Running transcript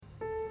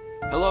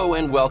Hello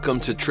and welcome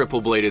to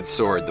Triple Bladed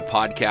Sword, the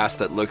podcast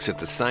that looks at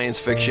the science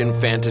fiction,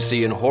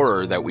 fantasy, and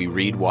horror that we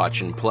read,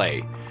 watch, and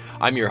play.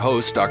 I'm your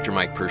host, Dr.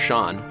 Mike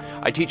Pershawn.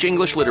 I teach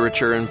English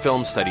literature and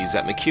film studies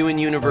at MacEwan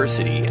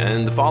University,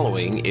 and the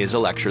following is a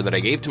lecture that I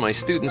gave to my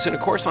students in a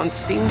course on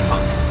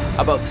steampunk,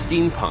 about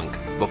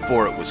steampunk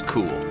before it was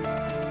cool.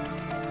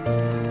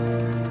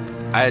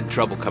 I had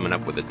trouble coming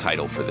up with a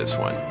title for this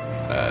one.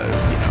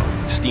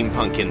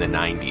 Steampunk in the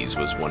 90s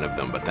was one of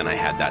them, but then I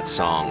had that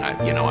song,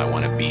 I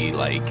want to be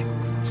like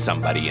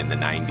somebody in the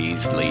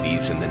 90s,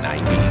 ladies in the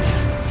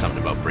 90s,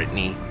 something about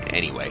Britney.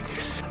 Anyway,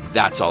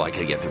 that's all I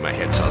could get through my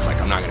head, so I was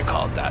like, I'm not going to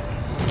call it that.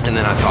 And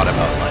then I thought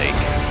about, I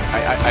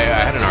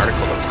had an article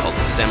that was called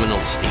Seminal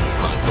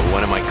Steampunk, but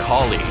one of my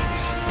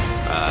colleagues,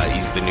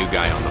 he's the new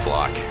guy on the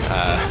block,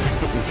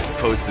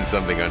 posted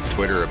something on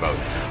Twitter about,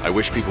 I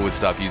wish people would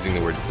stop using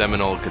the word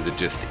seminal because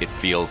it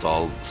feels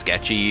all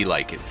sketchy,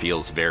 like it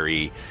feels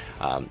very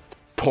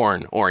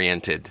porn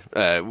oriented.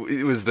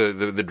 It was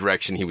the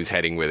direction he was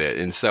heading with it.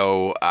 And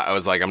so I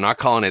was like, I'm not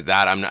calling it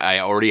that. I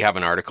already have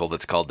an article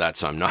that's called that,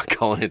 so I'm not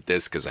calling it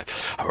this because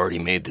I've already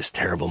made this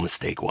terrible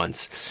mistake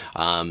once.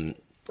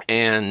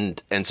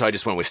 And so I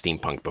just went with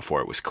steampunk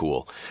before it was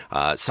cool.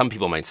 Some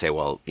people might say,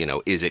 well,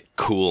 is it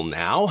cool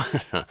now?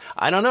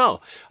 I don't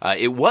know.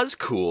 It was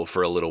cool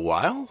for a little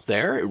while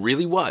there. It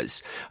really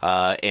was.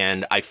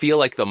 And I feel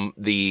like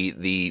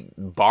the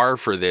bar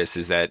for this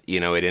is that,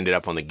 it ended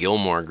up on the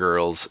Gilmore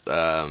Girls,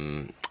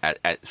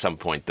 at some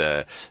point,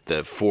 the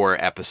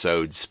 4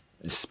 episodes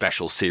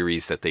special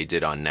series that they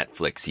did on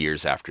Netflix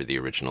years after the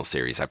original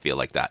series. I feel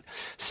like that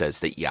says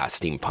that, yeah,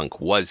 steampunk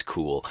was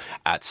cool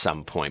at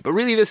some point. But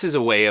really, this is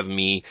a way of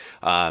me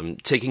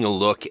taking a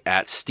look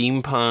at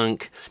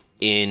steampunk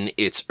in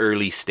its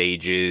early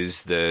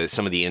stages,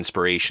 some of the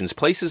inspirations,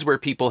 places where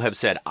people have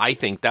said, I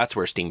think that's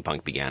where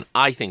steampunk began.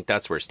 I think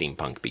that's where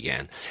steampunk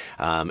began.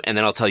 And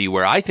then I'll tell you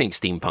where I think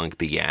steampunk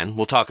began.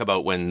 We'll talk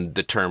about when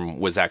the term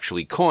was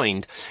actually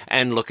coined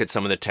and look at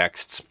some of the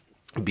texts,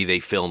 be they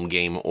film,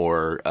 game,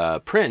 or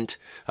print,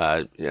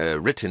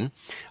 written,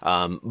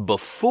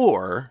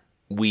 before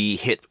we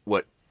hit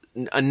what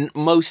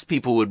most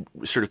people would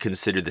sort of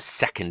consider the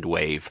second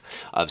wave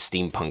of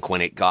steampunk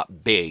when it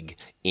got big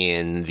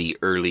in the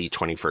early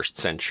 21st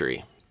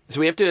century.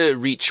 So we have to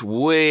reach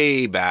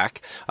way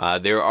back.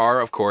 There are,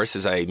 of course,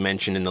 as I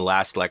mentioned in the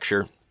last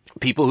lecture,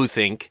 people who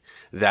think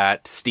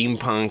that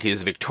steampunk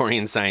is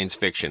Victorian science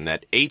fiction,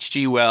 that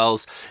H.G.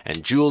 Wells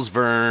and Jules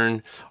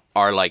Verne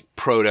are like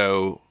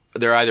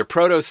they're either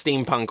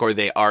proto-steampunk or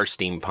they are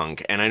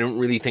steampunk, and I don't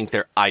really think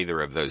they're either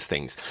of those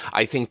things.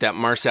 I think that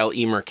Marcel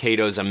E.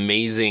 Mercado's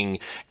amazing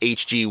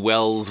H.G.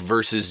 Wells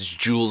versus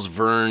Jules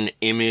Verne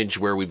image,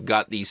 where we've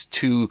got these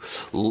two,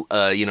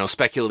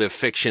 speculative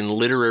fiction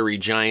literary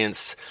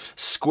giants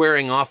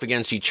squaring off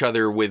against each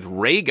other with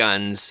ray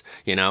guns,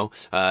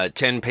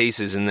 10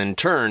 paces and then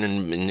turn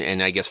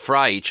and I guess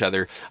fry each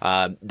other.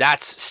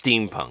 That's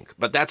steampunk,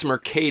 but that's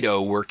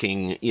Mercado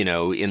working,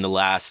 in the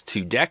last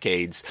 2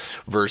 decades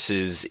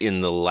versus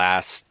in the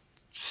last,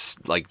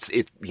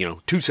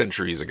 2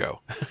 centuries ago.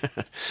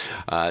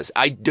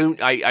 I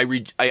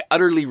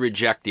utterly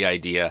reject the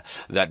idea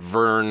that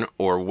Verne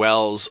or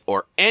Wells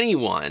or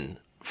anyone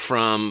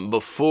from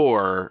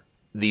before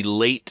the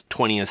late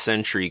 20th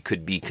century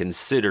could be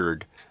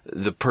considered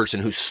the person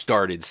who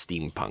started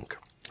steampunk.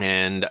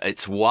 And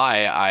it's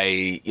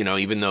why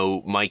even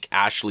though Mike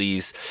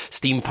Ashley's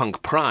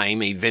Steampunk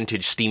Prime, a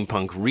vintage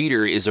steampunk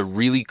reader, is a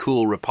really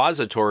cool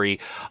repository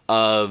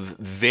of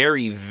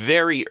very,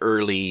 very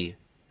early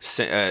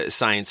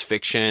science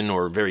fiction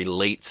or very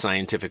late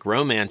scientific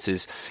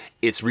romances,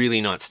 it's really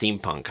not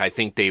steampunk. I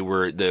think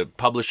the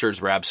publishers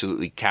were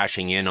absolutely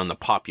cashing in on the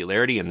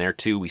popularity, and there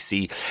too we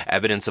see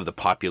evidence of the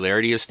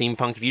popularity of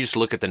steampunk. If you just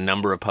look at the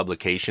number of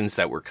publications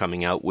that were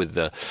coming out with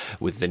the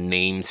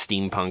name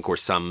steampunk or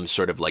some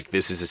sort of like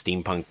this is a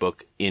steampunk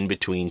book in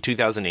between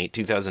 2008,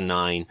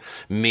 2009,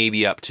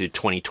 maybe up to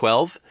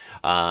 2012.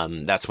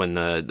 That's when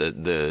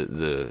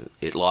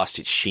it lost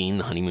its sheen.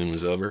 The honeymoon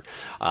was over.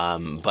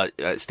 But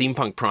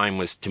Steampunk Prime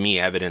was, to me,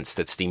 evidence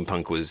that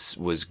steampunk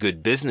was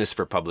good business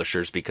for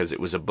publishers because it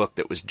was a book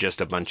that was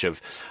just a bunch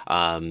of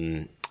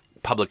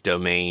public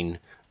domain,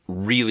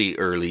 really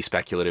early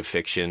speculative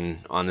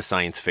fiction on the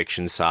science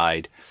fiction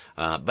side,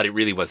 but it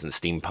really wasn't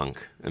steampunk.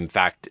 In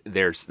fact,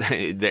 there's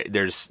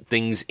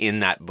things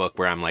in that book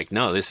where I'm like,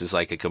 no, this is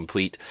like a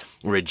complete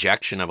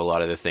rejection of a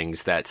lot of the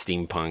things that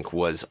steampunk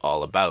was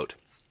all about.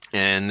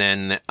 And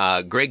then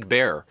Greg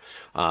Bear,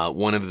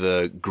 one of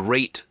the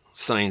great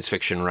science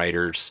fiction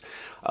writers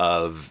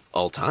of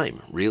all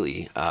time,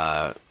 really,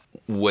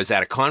 was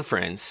at a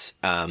conference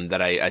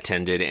that I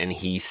attended, and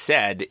he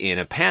said in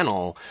a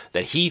panel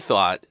that he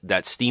thought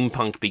that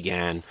steampunk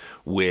began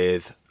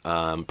with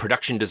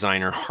production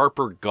designer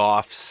Harper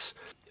Goff's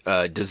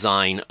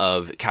design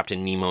of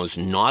Captain Nemo's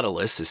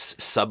Nautilus, this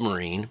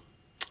submarine,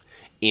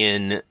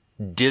 in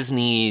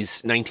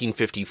Disney's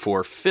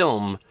 1954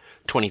 film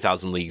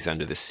 20,000 Leagues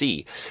Under the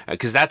Sea,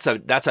 because that's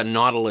a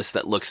Nautilus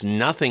that looks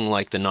nothing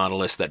like the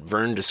Nautilus that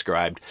Verne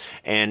described.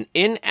 And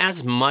in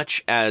as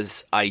much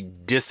as I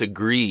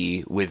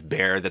disagree with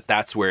Bear that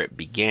that's where it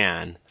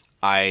began,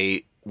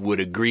 I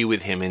would agree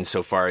with him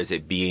insofar as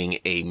it being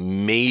a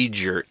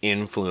major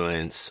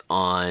influence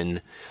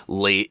on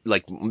the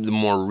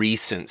more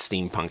recent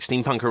steampunk.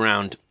 Steampunk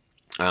around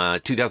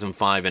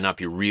 2005 and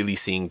up, you're really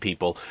seeing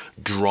people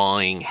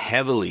drawing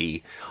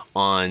heavily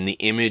on the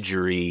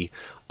imagery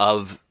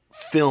of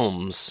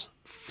films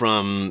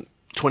from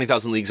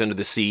 20,000 Leagues Under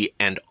the Sea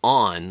and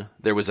on.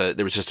 There was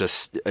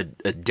just a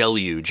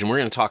deluge, and we're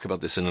going to talk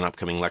about this in an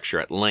upcoming lecture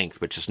at length,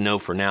 but just know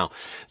for now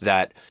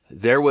that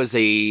there was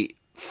a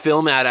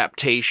film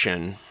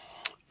adaptation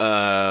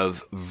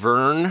of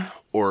Verne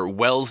or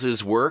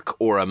Wells's work,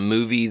 or a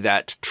movie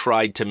that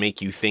tried to make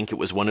you think it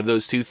was one of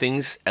those two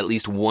things at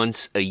least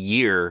once a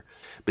year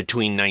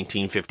between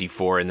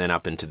 1954 and then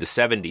up into the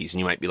 70s. And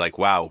you might be like,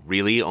 wow,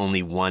 really?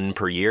 Only one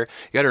per year?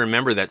 You got to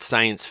remember that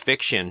science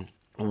fiction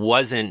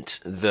wasn't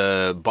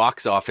the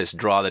box office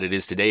draw that it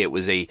is today. It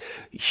was a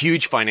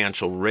huge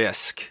financial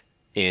risk.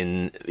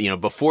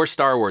 Before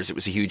Star Wars, it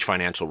was a huge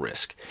financial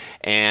risk.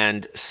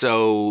 And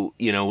so,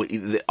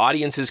 the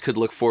audiences could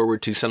look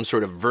forward to some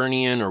sort of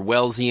Vernian or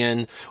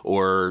Wellesian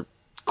or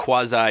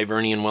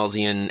quasi-Vernian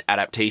Wellesian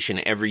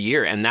adaptation every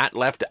year. And that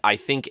left, I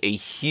think, a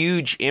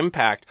huge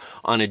impact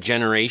on a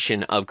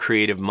generation of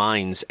creative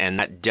minds. And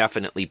that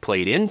definitely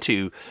played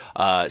into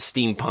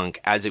steampunk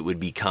as it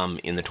would become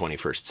in the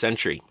 21st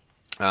century.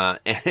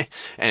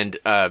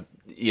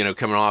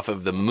 Coming off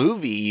of the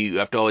movie, you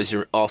have to always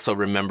also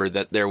remember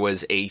that there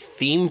was a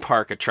theme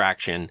park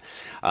attraction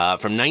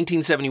from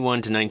 1971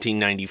 to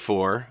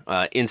 1994.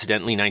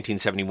 Incidentally,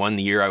 1971,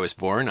 the year I was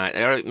born.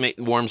 It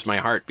warms my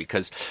heart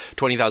because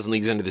 20,000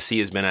 Leagues Under the Sea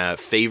has been a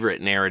favorite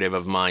narrative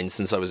of mine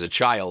since I was a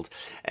child.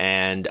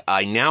 And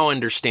I now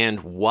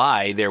understand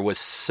why there was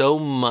so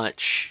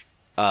much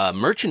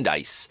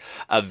merchandise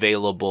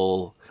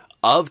available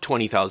of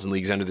 20,000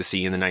 Leagues Under the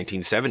Sea in the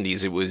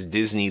 1970s. It was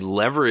Disney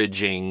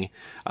leveraging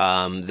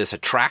this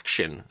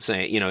attraction,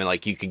 saying,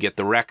 you could get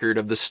the record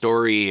of the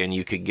story, and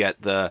you could get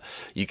a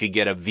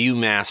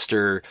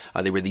Viewmaster.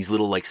 There were these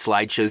little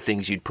slideshow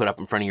things you'd put up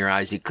in front of your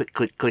eyes. You click,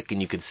 click, click,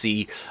 and you could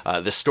see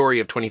the story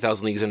of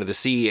 20,000 Leagues Under the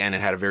Sea, and it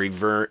had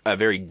a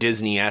very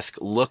Disney-esque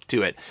look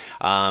to it.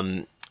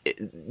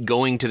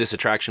 Going to this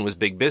attraction was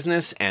big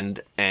business,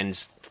 and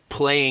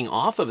playing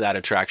off of that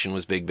attraction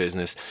was big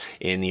business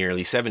in the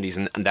early 70s.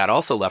 And that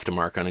also left a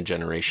mark on a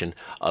generation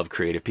of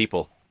creative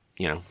people,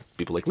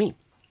 people like me.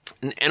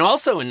 And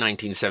also in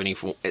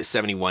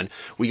 1971,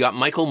 we got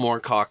Michael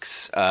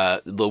Moorcock's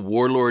The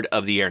Warlord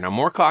of the Air. Now,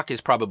 Moorcock is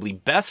probably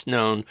best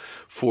known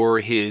for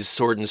his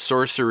sword and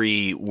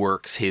sorcery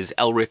works, his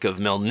Elric of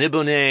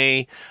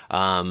Melniboné,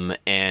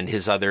 and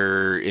his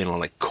other,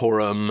 like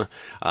Corum,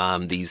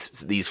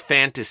 these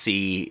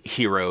fantasy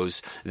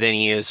heroes, than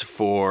he is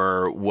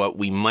for what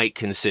we might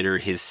consider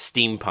his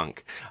steampunk.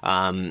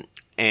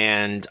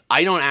 And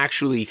I don't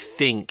actually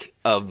think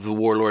of The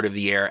Warlord of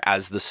the Air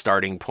as the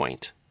starting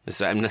point. This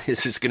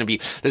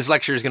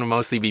lecture is going to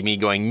mostly be me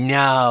going,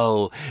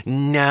 no.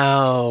 I'm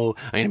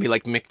going to be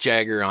like Mick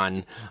Jagger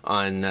on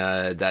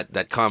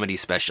that comedy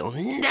special.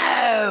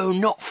 No,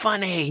 not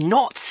funny,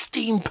 not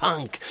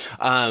steampunk.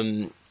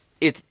 I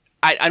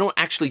don't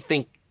actually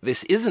think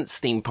this isn't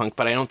steampunk,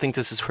 but I don't think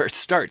this is where it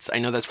starts. I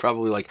know that's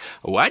probably like,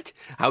 what?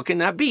 How can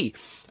that be?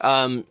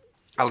 I'll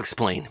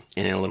explain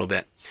in a little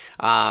bit.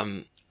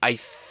 I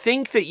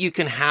think that you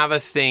can have a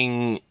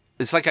thing.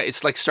 It's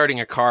like starting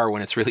a car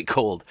when it's really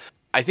cold.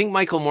 I think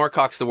Michael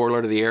Moorcock's The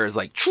Warlord of the Air is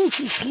like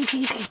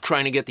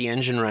trying to get the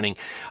engine running.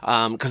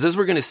 Because as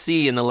we're going to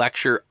see in the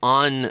lecture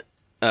on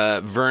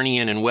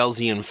Vernian and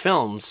Wellesian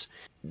films,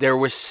 there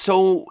was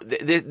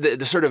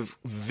the sort of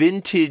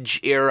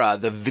vintage era,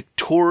 the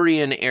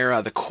Victorian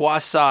era, the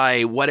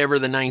quasi whatever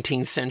the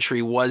 19th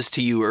century was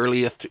to you,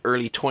 early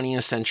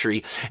 20th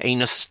century, a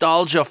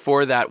nostalgia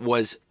for that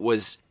was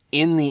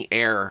in the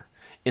air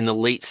in the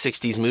late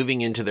 60s,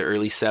 moving into the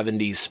early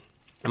 70s.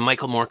 And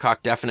Michael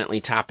Moorcock definitely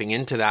tapping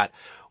into that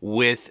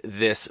with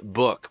this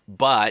book,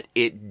 but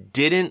it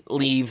didn't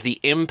leave the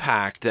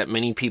impact that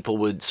many people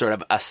would sort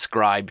of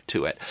ascribe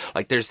to it.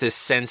 Like there's this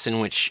sense in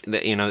which,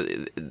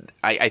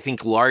 I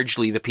think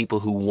largely the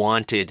people who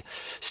wanted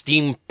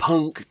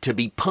steampunk to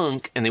be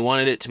punk and they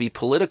wanted it to be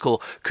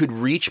political could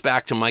reach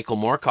back to Michael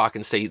Moorcock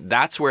and say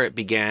that's where it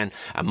began.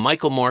 And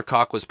Michael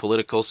Moorcock was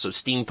political, so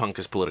steampunk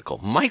is political.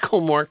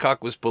 Michael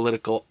Moorcock was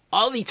political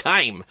all the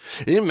time.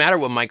 It didn't matter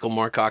what Michael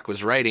Moorcock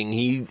was writing.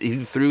 He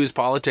threw his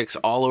politics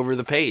all over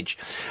the page.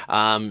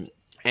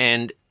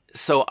 And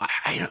so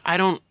I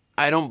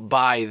don't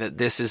buy that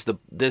this is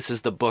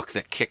the book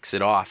that kicks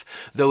it off.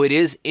 Though it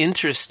is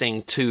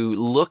interesting to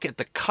look at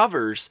the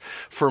covers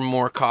for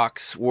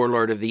Moorcock's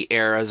Warlord of the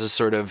Air as a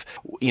sort of,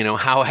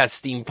 how has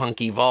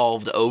steampunk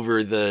evolved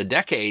over the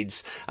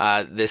decades.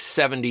 This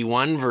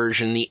 71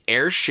 version, the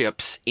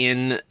airships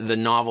in the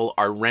novel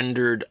are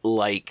rendered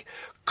like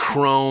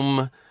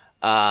chrome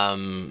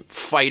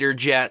fighter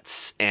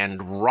jets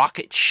and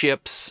rocket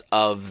ships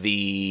of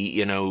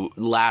the,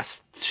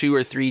 last 2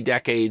 or 3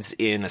 decades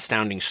in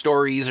Astounding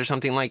Stories or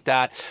something like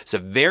that. It's a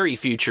very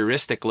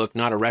futuristic look,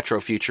 not a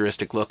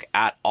retro-futuristic look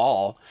at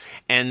all.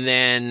 And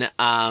then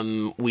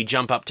we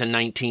jump up to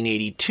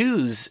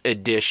 1982's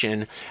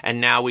edition, and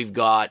now we've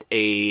got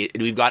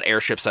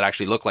airships that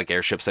actually look like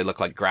airships. They look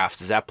like Graf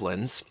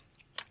Zeppelins.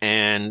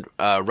 And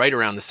right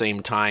around the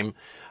same time,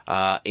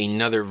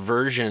 another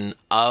version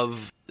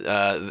of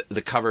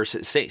the cover,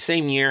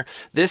 same year.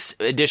 This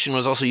edition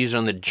was also used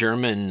on the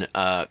German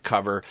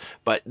cover,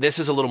 but this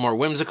is a little more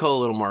whimsical, a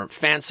little more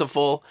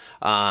fanciful.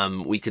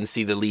 We can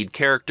see the lead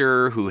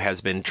character who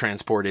has been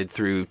transported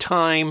through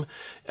time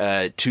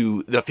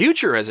to the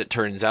future, as it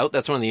turns out.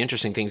 That's one of the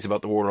interesting things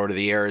about The Warlord of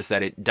the Air, is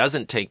that it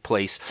doesn't take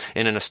place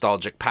in a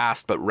nostalgic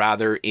past, but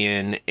rather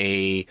in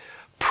a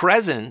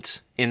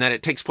present, in that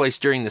it takes place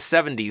during the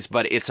 70s,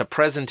 but it's a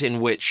present in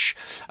which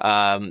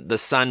the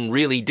sun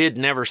really did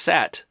never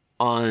set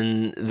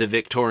on the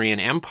Victorian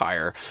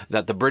Empire,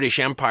 that the British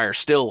Empire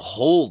still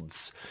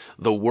holds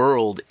the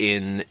world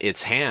in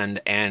its hand,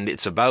 and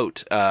it's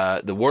about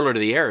the Warlord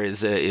of the Air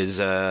is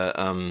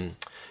an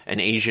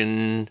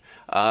Asian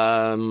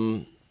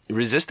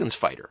resistance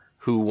fighter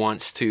who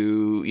wants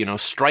to,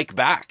 strike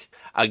back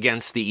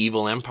against the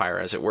evil empire,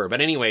 as it were.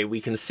 But anyway, we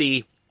can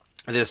see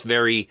this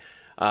very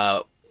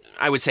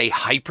I would say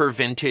hyper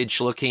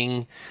vintage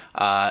looking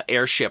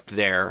airship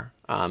there.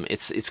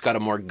 It's got a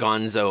more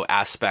gonzo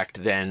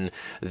aspect than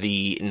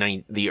the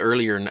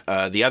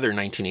other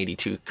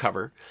 1982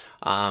 cover.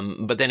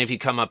 But then if you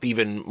come up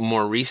even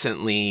more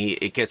recently,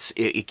 it gets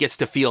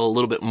to feel a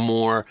little bit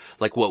more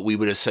like what we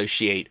would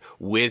associate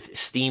with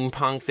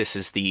steampunk. This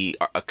is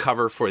a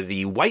cover for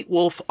the White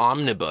Wolf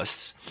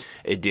Omnibus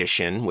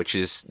edition, which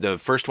is the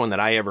first one that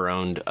I ever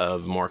owned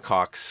of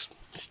Moorcock's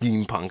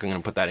steampunk. I'm going to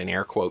put that in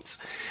air quotes.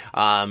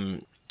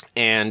 And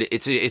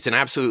it's an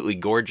absolutely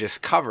gorgeous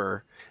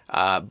cover.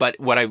 But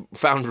what I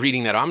found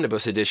reading that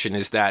omnibus edition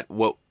is that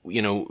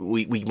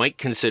we might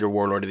consider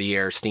Warlord of the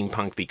Air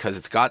steampunk because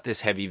it's got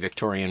this heavy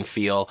Victorian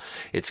feel.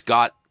 It's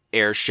got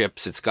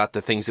airships. It's got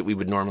the things that we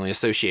would normally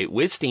associate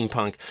with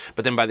steampunk.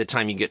 But then by the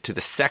time you get to the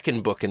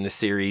second book in the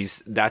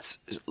series, that's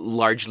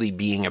largely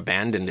being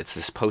abandoned. It's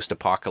this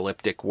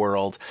post-apocalyptic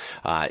world.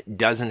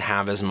 Doesn't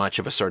have as much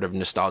of a sort of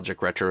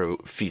nostalgic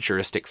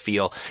retro-futuristic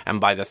feel.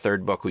 And by the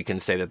third book, we can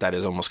say that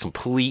is almost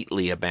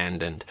completely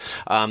abandoned.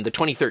 The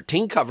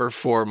 2013 cover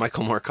for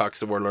Michael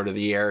Moorcock's The Warlord of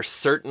the Air,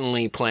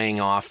 certainly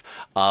playing off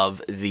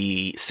of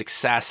the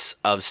success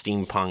of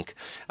steampunk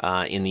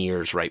in the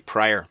years right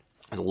prior.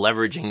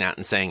 Leveraging that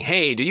and saying,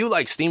 hey, do you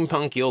like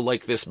steampunk? You'll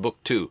like this book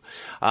too.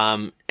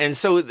 And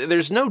so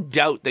there's no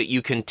doubt that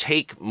you can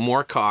take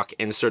Moorcock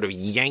and sort of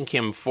yank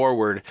him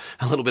forward,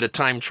 a little bit of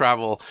time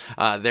travel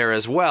there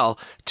as well,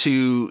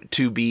 to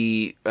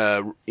be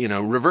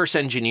reverse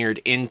engineered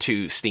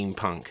into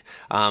steampunk.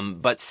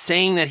 But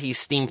saying that he's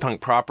steampunk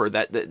proper,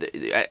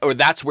 or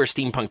that's where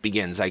steampunk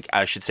begins,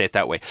 I should say it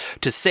that way.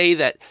 To say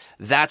that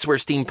that's where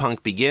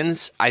steampunk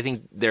begins, I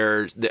think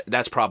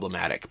that's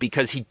problematic,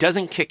 because he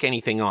doesn't kick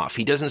anything off.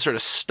 He doesn't sort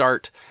of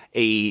start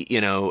a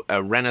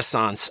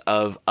renaissance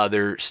of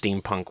other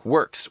steampunk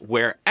works.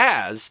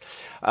 Whereas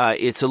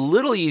it's a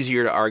little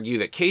easier to argue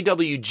that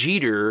K.W.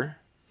 Jeter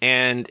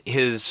and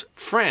his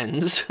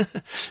friends,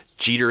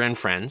 Jeter and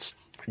Friends,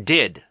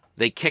 did.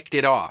 They kicked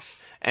it off.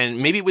 And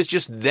maybe it was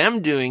just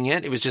them doing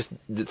it. It was just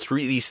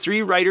these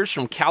three writers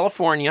from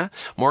California.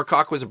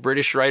 Moorcock was a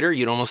British writer.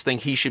 You'd almost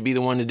think he should be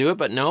the one to do it,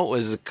 but no, it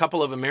was a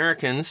couple of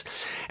Americans.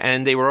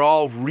 And they were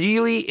all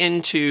really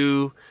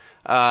into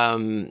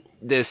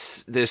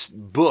this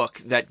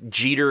book that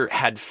Jeter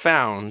had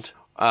found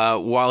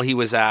while he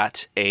was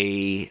at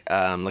a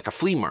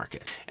flea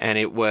market, and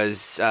it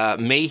was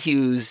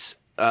Mayhew's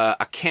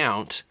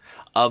account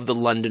of the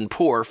London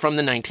poor from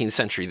the 19th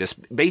century. This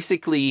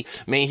basically,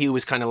 Mayhew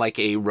was kind of like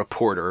a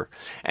reporter,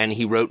 and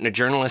he wrote in a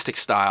journalistic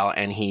style,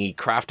 and he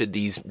crafted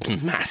these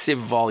massive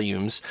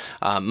volumes.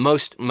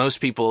 Most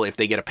people, if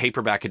they get a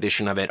paperback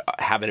edition of it,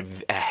 have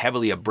a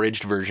heavily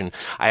abridged version.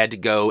 I had to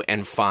go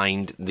and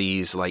find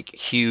these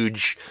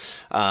huge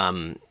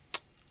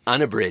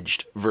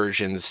unabridged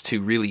versions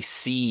to really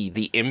see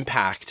the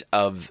impact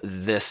of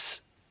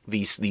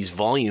these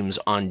volumes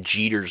on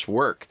Jeter's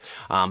work.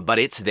 But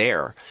it's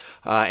there.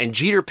 And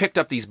Jeter picked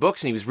up these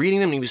books and he was reading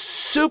them, and he was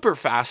super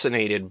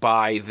fascinated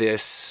by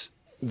this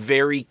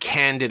very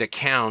candid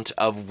account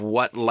of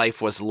what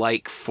life was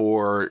like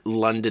for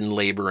London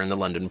labor and the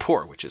London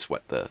poor, which is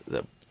what the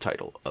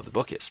title of the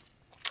book is.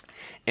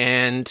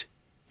 And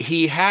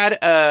he had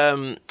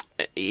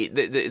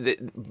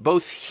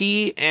both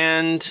he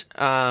and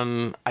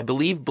I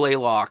believe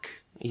Blaylock,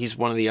 he's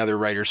one of the other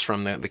writers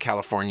from the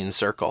Californian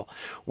Circle,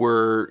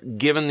 were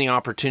given the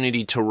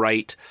opportunity to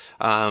write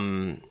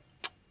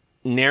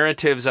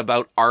narratives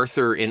about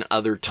Arthur in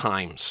other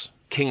times,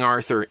 King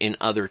Arthur in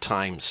other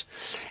times.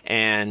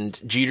 And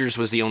Jeter's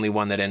was the only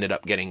one that ended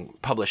up getting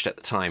published at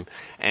the time.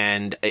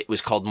 And it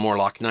was called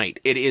Morlock Night.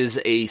 It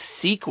is a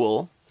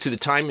sequel to the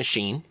time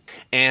machine.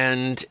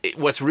 And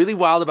what's really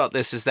wild about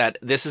this is that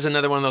this is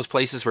another one of those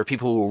places where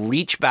people will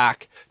reach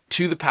back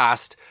to the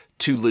past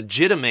to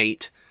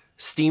legitimate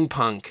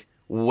steampunk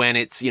when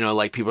it's,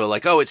 like people are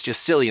like, oh, it's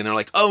just silly. And they're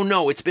like, oh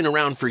no, it's been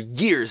around for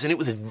years and it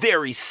was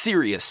very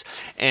serious.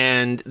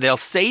 And they'll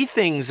say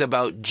things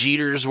about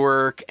Jeter's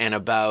work and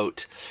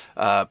about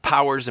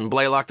Powers and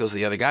Blaylock, those are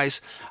the other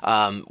guys,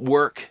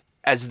 work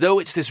as though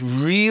it's this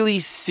really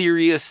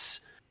serious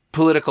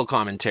political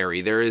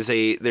commentary. There's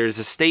a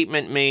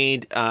statement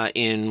made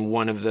in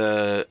one of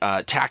the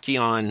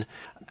Tachyon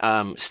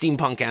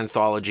steampunk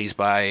anthologies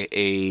by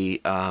a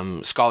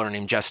scholar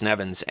named Jess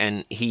Nevins,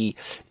 and he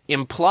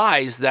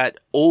implies that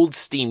old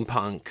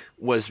steampunk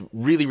was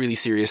really, really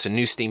serious and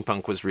new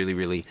steampunk was really,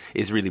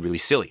 really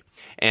silly.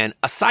 And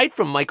aside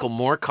from Michael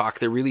Moorcock,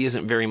 there really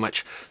isn't very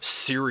much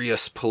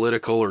serious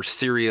political or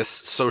serious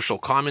social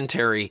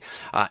commentary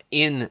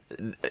in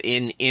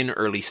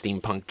early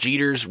steampunk.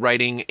 Jeter's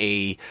writing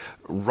a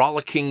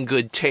rollicking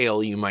good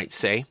tale, you might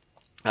say,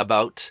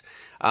 about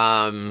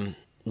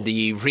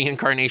the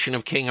reincarnation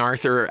of King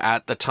Arthur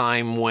at the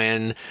time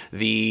when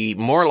the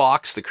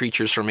Morlocks, the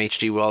creatures from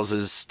H.G.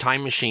 Wells's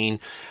Time Machine,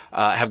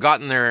 have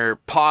gotten their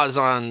paws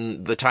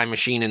on the time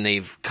machine and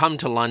they've come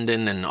to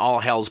London and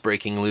all hell's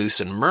breaking loose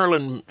and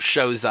Merlin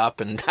shows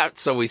up, and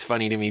that's always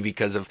funny to me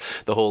because of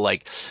the whole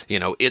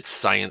it's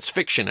science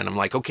fiction, and I'm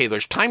like, okay,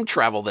 there's time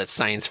travel that's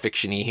science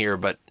fiction-y here,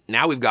 but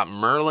now we've got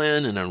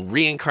Merlin and a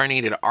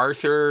reincarnated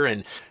Arthur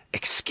and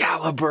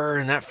Excalibur,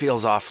 and that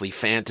feels awfully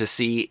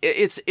fantasy.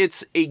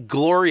 It's a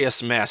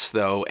glorious mess,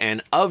 though,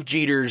 and of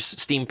Jeter's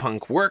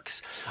steampunk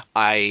works,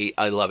 I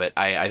love it.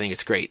 I think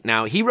it's great.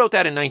 Now, he wrote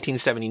that in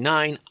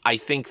 1979. I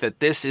think that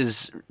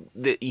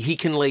he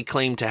can lay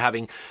claim to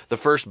having the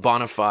first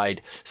bona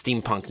fide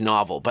steampunk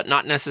novel, but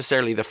not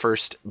necessarily the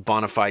first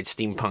bona fide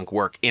steampunk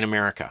work in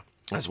America,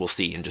 as we'll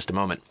see in just a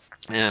moment.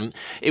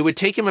 It would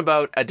take him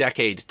about a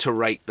decade to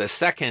write the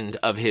second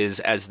of his,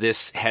 as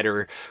this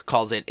header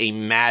calls it, a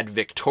mad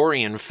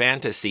Victorian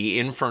fantasy,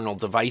 Infernal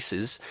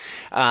Devices.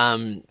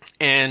 And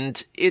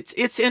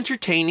it's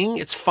entertaining.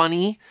 It's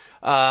funny.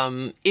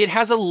 It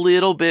has a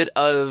little bit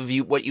of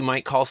what you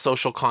might call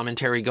social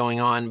commentary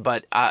going on,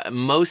 but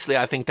mostly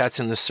I think that's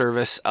in the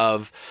service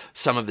of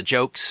some of the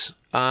jokes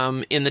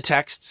in the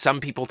text. Some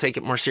people take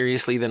it more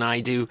seriously than I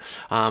do,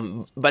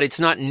 but it's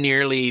not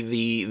nearly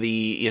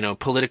the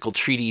political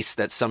treatise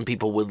that some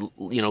people would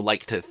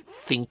like to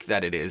think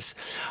that it is.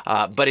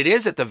 But it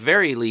is, at the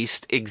very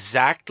least,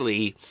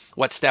 exactly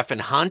what Stefan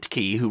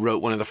Handke, who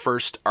wrote one of the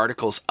first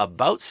articles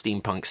about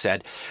steampunk,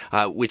 said,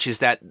 which is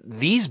that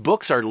these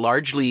books are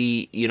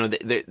largely,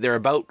 they're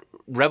about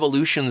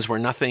revolutions where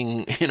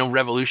nothing,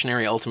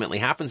 revolutionary ultimately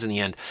happens in the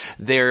end.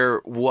 They're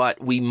what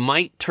we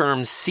might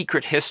term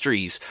secret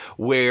histories,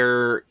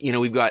 where,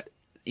 we've got,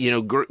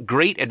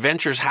 great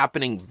adventures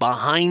happening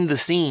behind the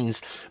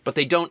scenes, but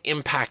they don't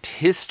impact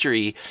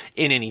history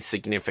in any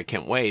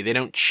significant way. They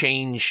don't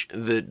change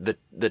the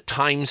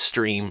time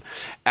stream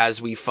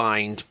as we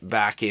find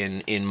back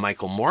in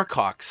Michael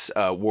Moorcock's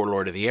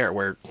Warlord of the Air,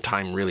 where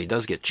time really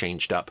does get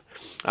changed up.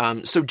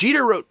 So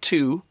Jeter wrote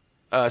two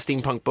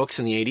steampunk books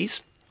in the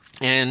 80s.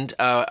 And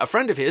a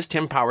friend of his,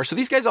 Tim Powers, so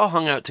these guys all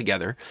hung out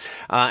together,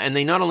 and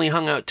they not only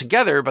hung out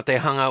together, but they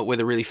hung out with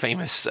a really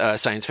famous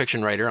science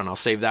fiction writer, and I'll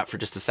save that for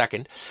just a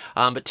second.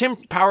 But Tim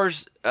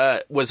Powers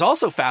was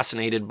also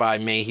fascinated by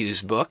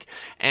Mayhew's book,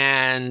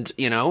 and,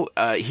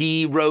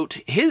 he wrote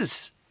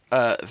his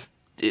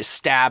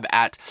stab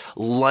at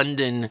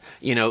London,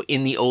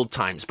 in the old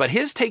times. But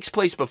his takes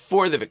place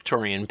before the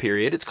Victorian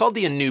period. It's called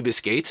The Anubis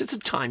Gates. It's a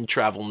time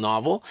travel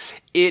novel.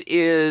 It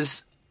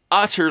is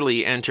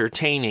utterly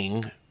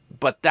entertaining,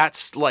 but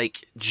that's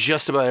like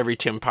just about every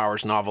Tim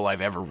Powers novel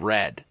I've ever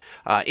read.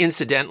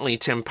 Incidentally,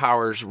 Tim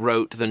Powers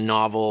wrote the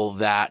novel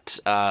that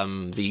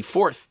the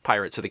fourth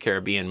Pirates of the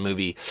Caribbean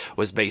movie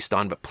was based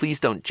on, but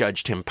please don't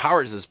judge Tim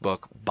Powers'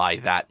 book by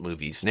that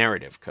movie's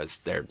narrative, because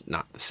they're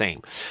not the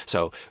same.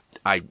 So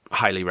I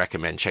highly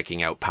recommend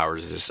checking out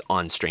Powers'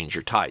 On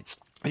Stranger Tides.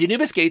 The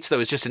Anubis Gates,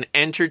 though, is just an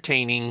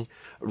entertaining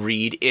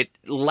read. It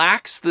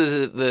lacks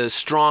the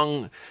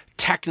strong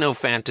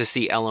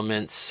techno-fantasy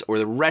elements or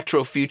the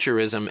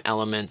retrofuturism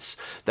elements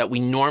that we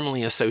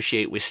normally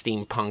associate with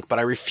steampunk, but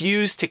I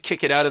refuse to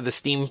kick it out of the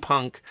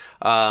steampunk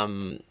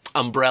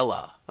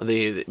umbrella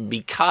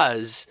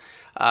because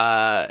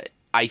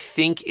I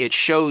think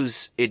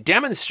it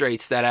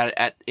demonstrates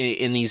that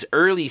in these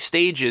early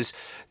stages,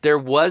 there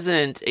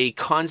wasn't a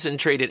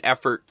concentrated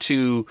effort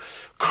to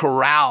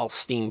corral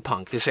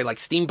steampunk. They say,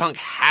 steampunk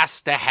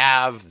has to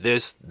have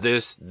this,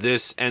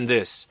 and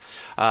this.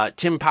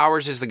 Tim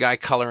Powers is the guy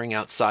coloring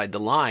outside the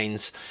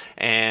lines,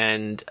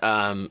 and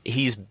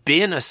he's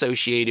been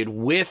associated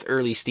with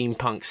early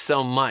steampunk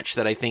so much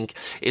that I think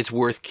it's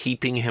worth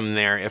keeping him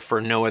there, if for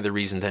no other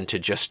reason than to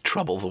just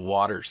trouble the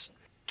waters.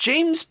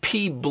 James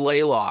P.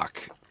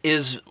 Blaylock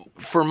is,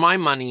 for my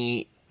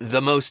money,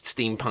 the most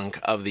steampunk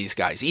of these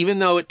guys. Even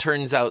though it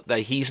turns out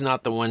that he's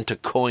not the one to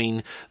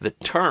coin the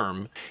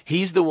term,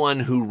 he's the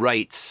one who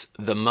writes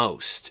the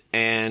most.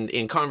 And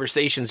in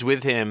conversations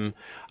with him,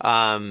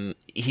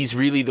 he's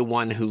really the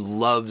one who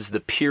loves the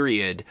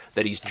period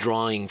that he's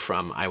drawing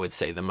from, I would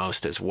say, the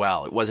most as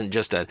well. It wasn't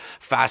just a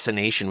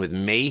fascination with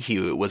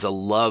Mayhew, it was a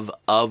love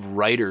of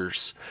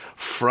writers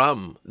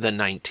from the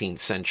 19th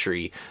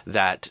century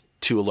that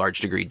to a large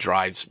degree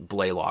drives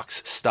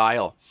Blaylock's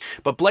style.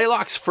 But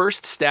Blaylock's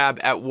first stab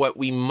at what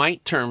we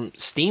might term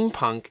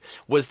steampunk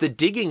was the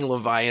Digging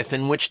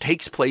Leviathan, which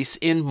takes place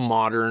in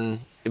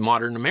modern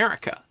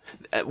America.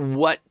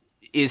 What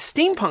is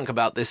steampunk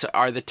about this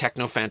are the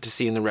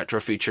techno-fantasy and the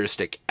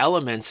retrofuturistic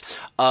elements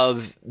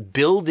of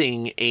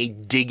building a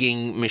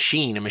digging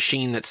machine, a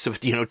machine that's,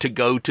 to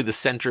go to the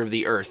center of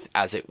the earth,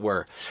 as it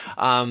were.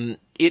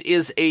 It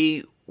is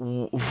a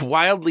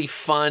wildly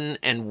fun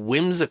and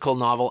whimsical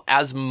novel,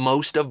 as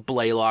most of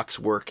Blaylock's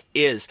work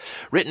is.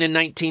 Written in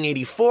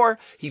 1984,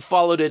 he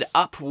followed it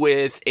up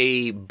with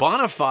a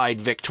bona fide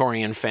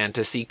Victorian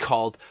fantasy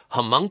called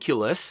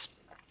Homunculus,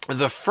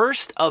 the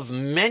first of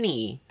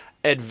many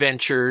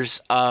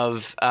adventures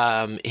of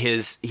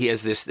his. He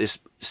has this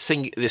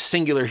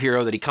singular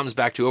hero that he comes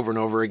back to over and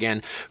over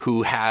again,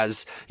 who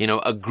has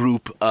a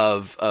group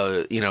of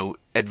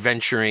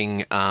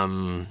adventuring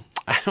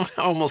I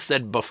almost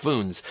said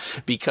buffoons,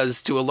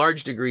 because to a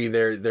large degree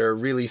they're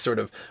really sort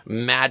of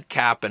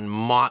madcap and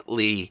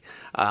motley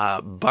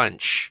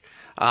bunch.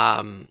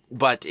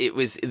 But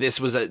this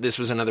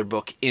was another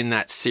book in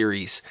that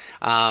series,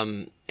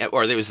 or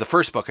it was the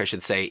first book, I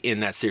should say,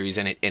 in that series,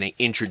 and it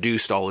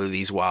introduced all of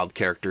these wild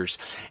characters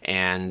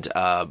and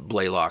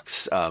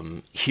Blaylock's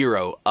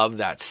hero of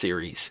that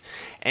series.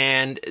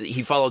 And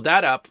he followed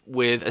that up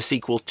with a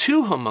sequel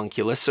to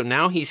Homunculus, so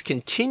now he's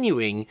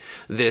continuing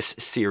this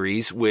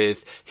series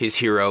with his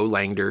hero,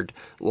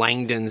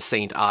 Langdon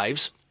St.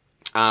 Ives.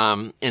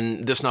 And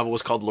this novel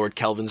was called Lord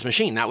Kelvin's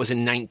Machine. That was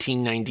in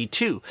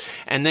 1992.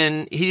 And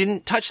then he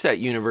didn't touch that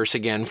universe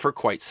again for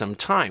quite some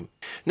time.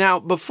 Now,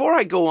 before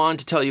I go on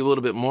to tell you a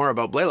little bit more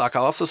about Blaylock,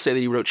 I'll also say that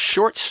he wrote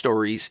short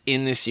stories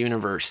in this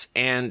universe.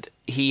 And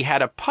he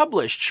had a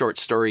published short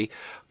story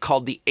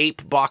called The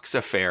Ape Box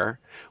Affair,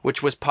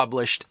 which was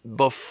published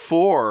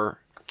before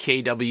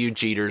K.W.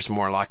 Jeter's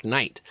Morlock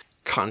Night.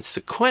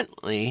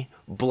 Consequently,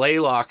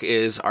 Blaylock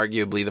is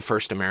arguably the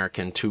first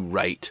American to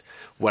write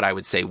what I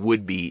would say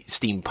would be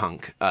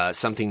steampunk,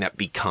 something that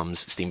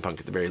becomes steampunk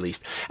at the very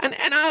least. And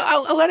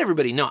I'll let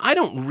everybody know, I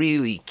don't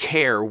really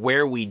care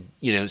where we,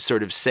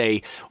 sort of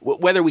say,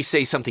 whether we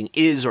say something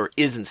is or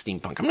isn't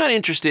steampunk. I'm not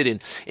interested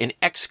in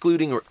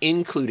excluding or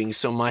including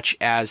so much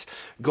as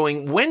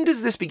going, when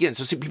does this begin?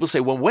 So people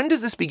say, well, when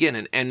does this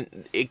begin?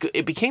 And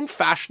it became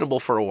fashionable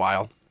for a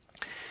while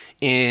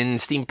in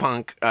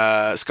steampunk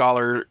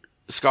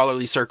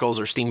scholarly circles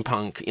or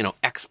steampunk,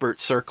 expert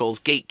circles,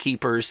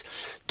 gatekeepers,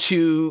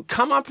 to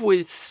come up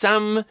with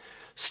some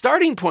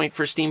starting point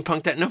for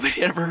steampunk that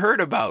nobody had ever heard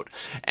about.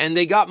 And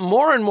they got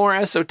more and more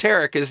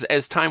esoteric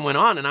as time went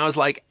on. And I was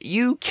like,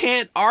 you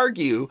can't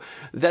argue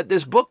that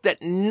this book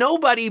that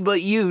nobody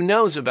but you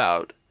knows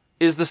about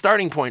is the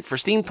starting point for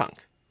steampunk.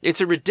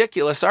 It's a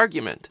ridiculous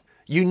argument.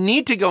 You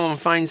need to go and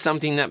find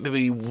something that would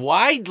be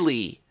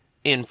widely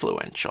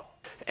influential.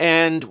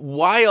 And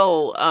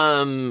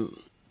while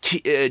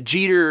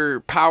Jeter,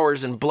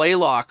 Powers, and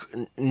Blaylock,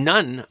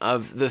 none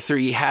of the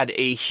three had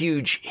a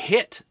huge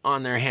hit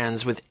on their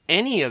hands with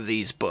any of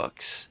these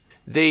books,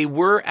 they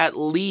were at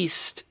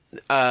least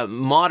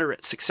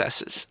moderate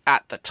successes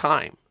at the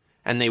time.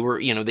 And they were,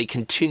 they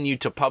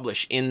continued to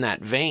publish in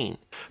that vein,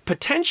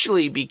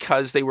 potentially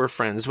because they were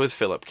friends with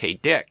Philip K.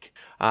 Dick.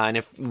 And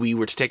if we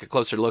were to take a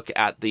closer look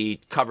at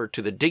the cover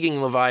to the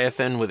Digging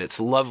Leviathan with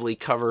its lovely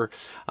cover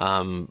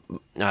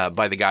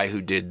by the guy who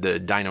did the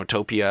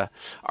Dinotopia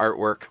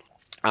artwork,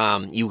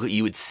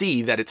 you would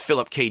see that it's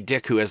Philip K.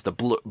 Dick who has the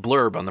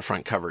blurb on the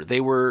front cover.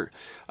 They were,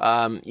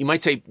 you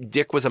might say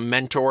Dick was a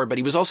mentor, but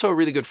he was also a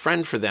really good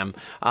friend for them.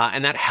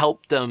 And that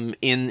helped them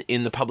in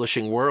the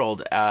publishing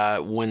world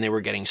when they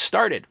were getting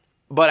started.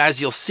 But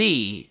as you'll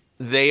see,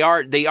 they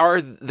are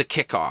the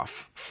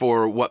kickoff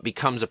for what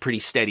becomes a pretty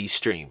steady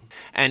stream.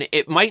 And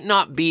it might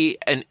not be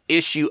an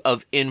issue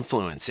of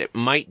influence. It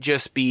might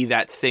just be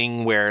that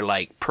thing where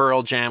like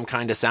Pearl Jam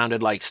kind of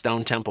sounded like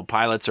Stone Temple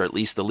Pilots, or at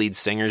least the lead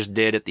singers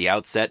did at the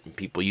outset. And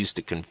people used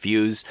to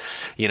confuse,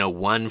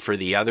 one for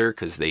the other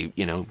because they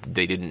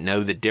didn't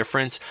know the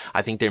difference.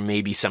 I think there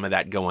may be some of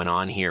that going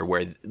on here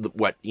where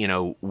what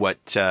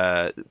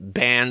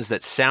bands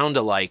that sound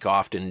alike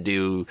often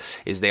do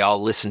is they all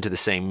listen to the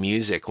same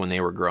music when they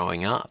were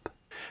growing up.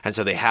 And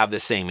so they have the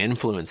same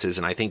influences,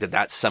 and I think that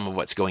that's some of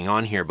what's going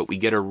on here. But we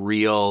get a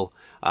real,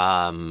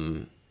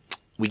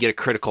 we get a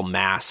critical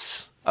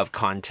mass of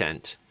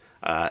content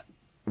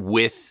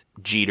with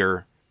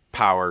Jeter,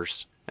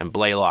 Powers, and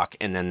Blaylock,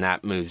 and then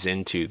that moves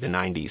into the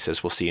 90s,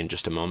 as we'll see in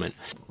just a moment.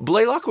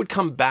 Blaylock would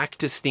come back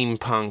to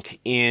steampunk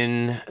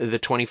in the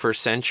 21st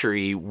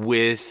century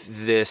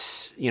with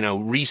this,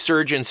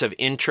 resurgence of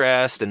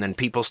interest, and then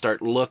people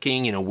start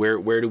looking,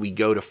 where do we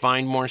go to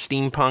find more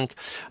steampunk?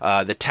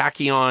 The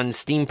Tachyon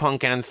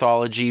Steampunk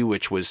Anthology,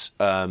 which was,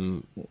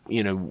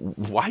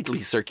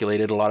 widely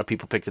circulated. A lot of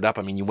people picked it up.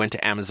 I mean, you went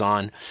to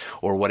Amazon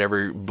or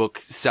whatever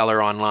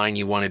bookseller online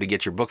you wanted to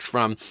get your books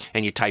from,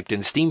 and you typed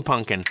in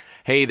steampunk, and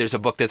hey, there's a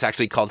book that's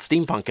actually called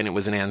Steampunk, and it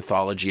was an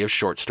anthology of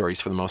short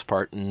stories for the most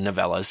part, and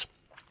novellas.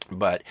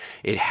 But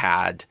it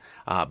had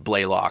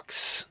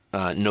Blaylock's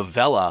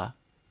novella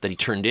that he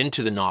turned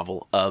into the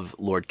novel of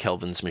Lord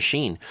Kelvin's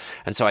Machine.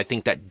 And so I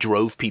think that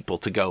drove people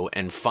to go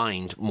and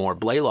find more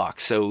Blaylock.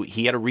 So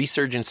he had a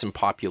resurgence in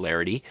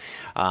popularity,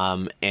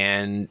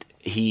 and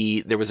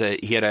he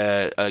had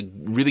a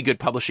really good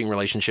publishing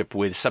relationship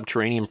with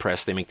Subterranean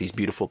Press. They make these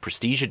beautiful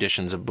prestige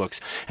editions of books,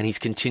 and he's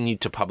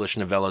continued to publish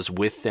novellas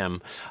with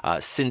them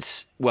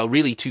since,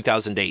 really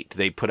 2008.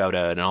 They put out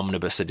an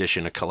omnibus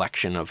edition, a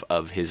collection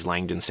of his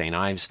Langdon St.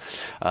 Ives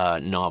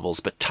novels.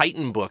 But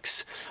Titan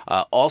Books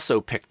also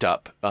picked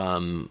up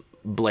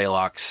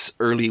Blaylock's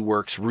early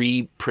works,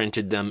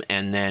 reprinted them,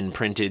 and then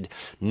printed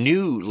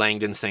new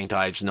Langdon St.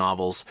 Ives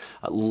novels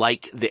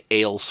like the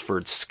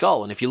Aylesford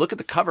Skull. And if you look at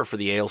the cover for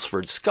the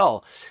Aylesford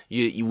Skull,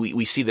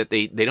 we see that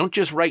they don't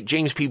just write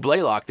James P.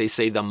 Blaylock, they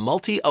say the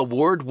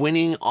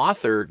multi-award-winning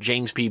author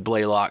James P.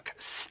 Blaylock,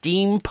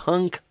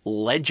 steampunk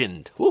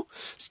legend. Woo,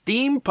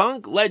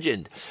 steampunk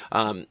legend.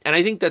 And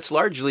I think that's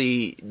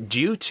largely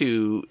due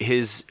to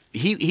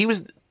he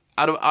was,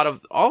 out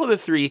of all of the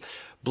three,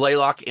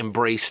 Blaylock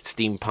embraced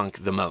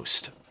steampunk the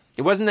most.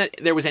 It wasn't that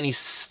there was any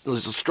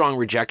strong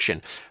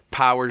rejection.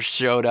 Powers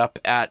showed up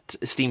at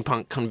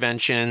steampunk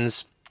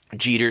conventions.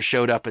 Jeter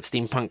showed up at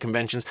steampunk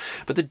conventions.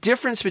 But the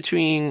difference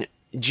between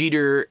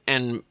Jeter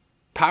and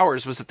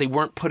Powers was that they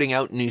weren't putting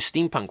out new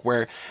steampunk,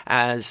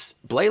 whereas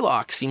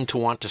Blaylock seemed to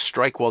want to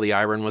strike while the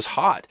iron was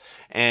hot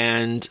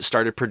and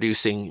started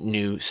producing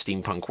new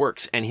steampunk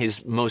works. And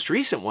his most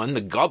recent one, The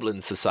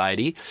Goblin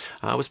Society,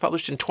 was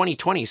published in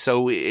 2020.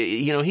 So,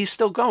 he's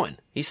still going.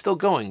 He's still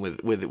going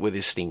with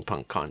his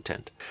steampunk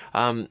content.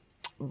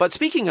 But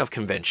speaking of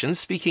conventions,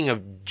 speaking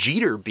of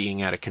Jeter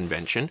being at a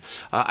convention,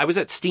 I was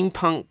at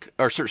SteamCon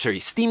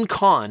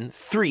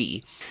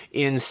 3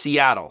 in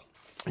Seattle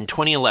in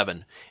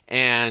 2011.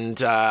 And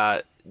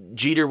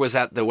Jeter was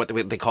at what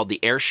they called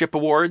the Airship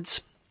Awards,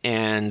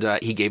 and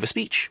he gave a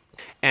speech.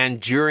 And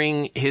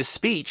during his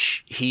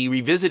speech, he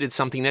revisited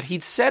something that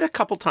he'd said a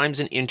couple times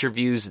in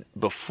interviews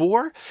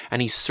before,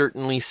 and he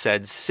certainly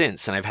said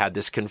since, and I've had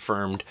this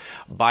confirmed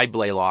by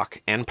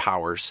Blaylock and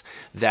Powers,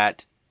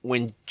 that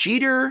when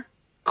Jeter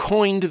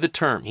coined the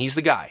term, he's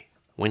the guy,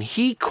 when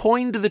he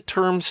coined the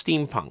term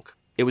steampunk,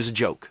 it was a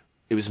joke.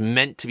 It was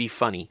meant to be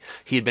funny.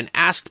 He had been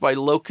asked by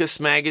Locus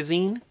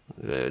Magazine,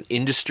 the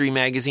industry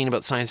magazine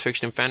about science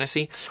fiction and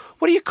fantasy,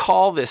 what do you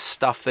call this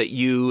stuff that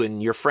you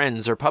and your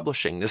friends are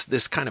publishing?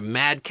 This kind of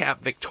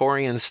madcap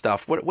Victorian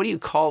stuff. What do you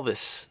call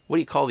this? What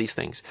do you call these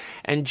things?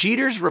 And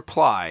Jeter's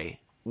reply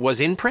was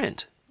in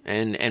print.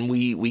 And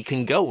we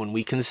can go and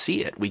we can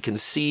see it. We can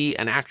see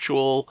an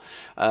actual,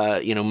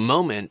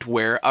 moment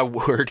where a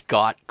word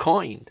got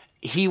coined.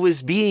 He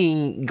was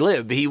being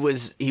glib. He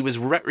was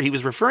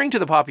referring to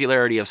the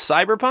popularity of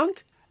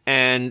cyberpunk,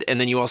 and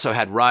then you also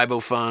had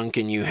ribofunk,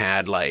 and you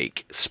had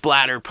like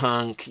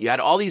splatterpunk. You had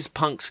all these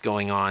punks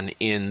going on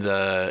in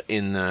the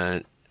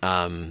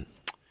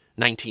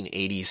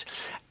 1980s,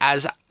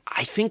 as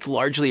I think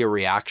largely a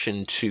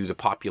reaction to the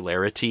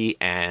popularity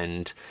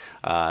and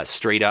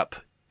straight up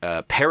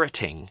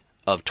parroting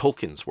of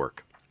Tolkien's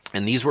work.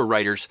 And these were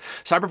writers,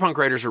 cyberpunk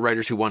writers were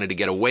writers who wanted to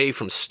get away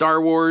from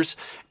Star Wars.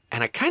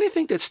 And I kind of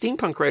think that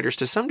steampunk writers,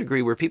 to some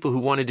degree, were people who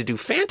wanted to do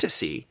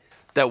fantasy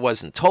that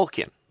wasn't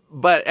Tolkien.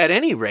 But at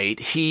any rate,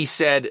 he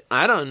said,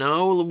 I don't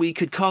know, we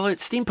could call it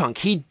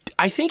steampunk.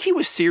 I think he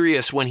was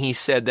serious when he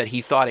said that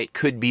he thought it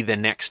could be the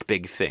next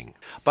big thing.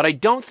 But I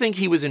don't think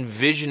he was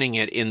envisioning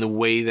it in the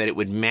way that it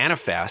would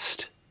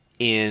manifest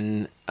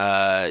in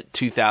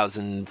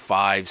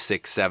 2005,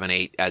 6, 7,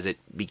 8, as it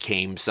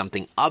became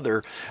something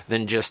other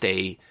than just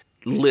a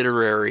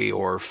literary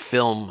or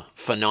film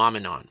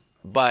phenomenon.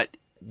 But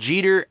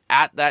Jeter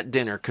at that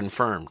dinner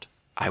confirmed,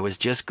 I was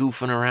just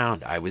goofing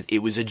around. It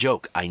was a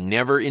joke. I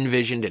never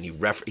envisioned, and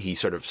he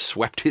sort of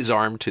swept his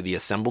arm to the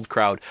assembled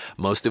crowd,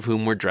 most of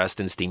whom were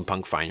dressed in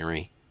steampunk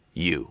finery.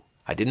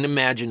 I didn't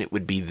imagine it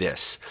would be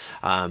this.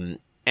 And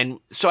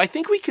so I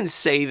think we can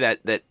say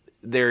that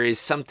there is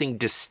something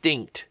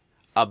distinct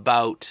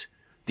about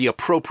the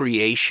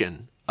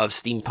appropriation of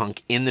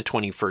steampunk in the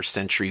 21st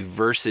century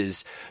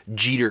versus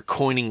Jeter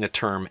coining the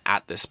term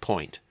at this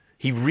point.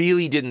 He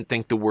really didn't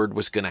think the word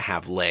was going to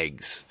have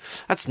legs.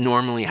 That's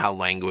normally how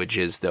language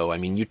is, though. I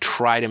mean, you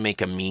try to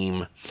make a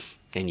meme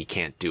and you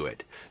can't do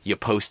it. You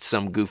post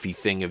some goofy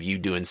thing of you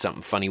doing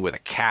something funny with a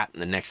cat,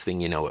 and the next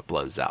thing you know, it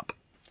blows up.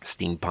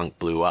 Steampunk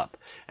blew up.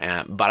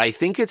 But I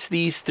think it's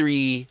these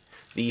three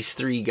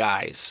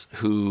guys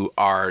who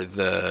are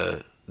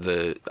the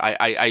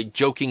I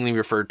jokingly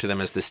referred to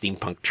them as the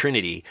steampunk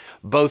trinity,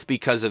 both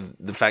because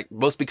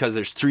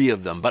there's three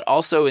of them, but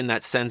also in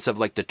that sense of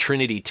like the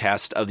Trinity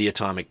test of the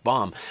atomic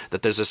bomb,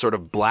 that there's a sort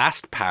of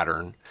blast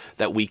pattern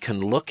that we can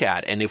look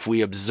at. And if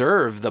we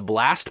observe the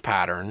blast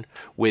pattern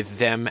with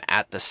them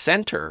at the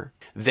center,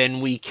 then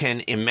we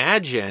can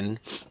imagine,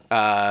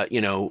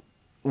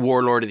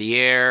 Warlord of the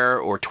Air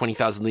or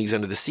 20,000 Leagues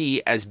Under the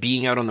Sea as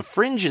being out on the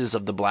fringes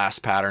of the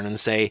blast pattern and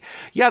say,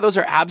 yeah, those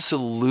are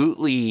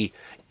absolutely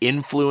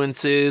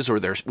influences, or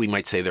we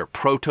might say they're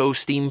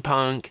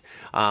proto-steampunk.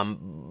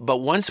 But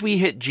once we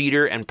hit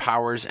Jeter and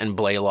Powers and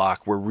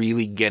Blaylock, we're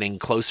really getting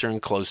closer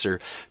and closer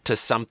to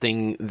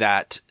something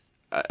that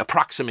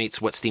approximates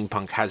what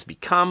steampunk has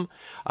become,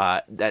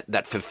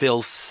 that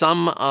fulfills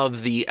some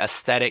of the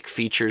aesthetic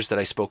features that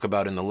I spoke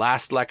about in the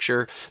last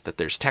lecture, that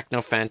there's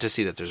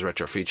techno-fantasy, that there's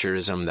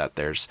retrofuturism, that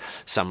there's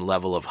some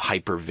level of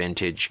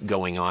hyper-vintage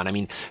going on. I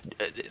mean,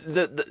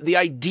 the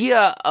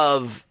idea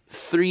of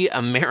three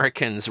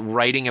Americans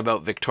writing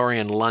about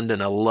Victorian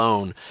London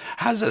alone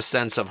has a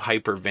sense of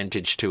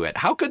hyper-vintage to it.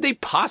 How could they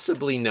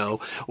possibly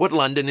know what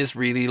London is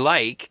really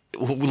like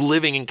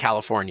living in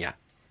California?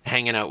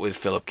 Hanging out with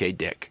Philip K.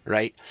 Dick,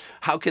 right?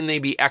 How can they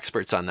be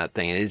experts on that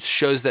thing? It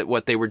shows that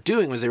what they were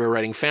doing was they were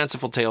writing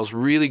fanciful tales,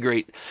 really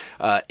great,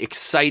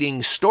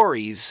 exciting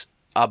stories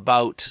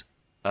about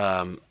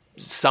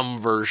some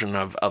version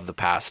of the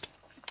past,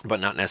 but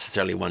not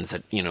necessarily ones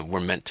that, were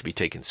meant to be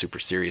taken super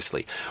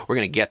seriously. We're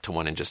going to get to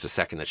one in just a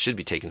second that should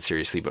be taken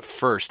seriously, but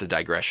first, a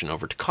digression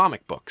over to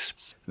comic books.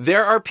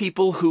 There are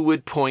people who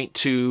would point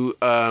to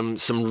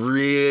some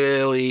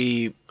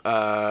really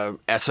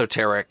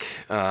esoteric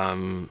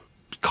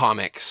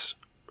comics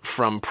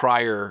from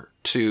prior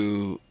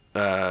to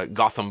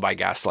Gotham by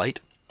Gaslight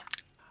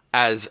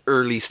as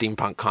early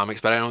steampunk comics,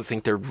 but I don't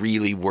think they're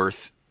really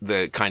worth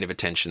the kind of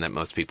attention that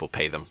most people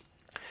pay them.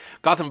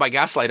 Gotham by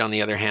Gaslight, on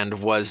the other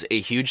hand, was a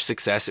huge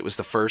success. It was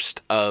the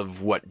first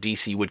of what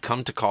DC would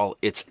come to call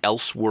its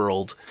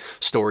Elseworld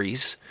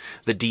stories,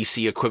 the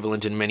DC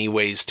equivalent in many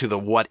ways to the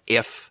What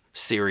If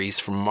series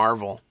from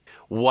Marvel.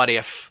 What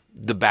if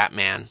the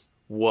Batman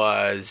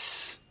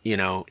was, in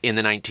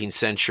the 19th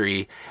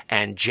century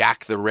and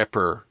Jack the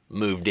Ripper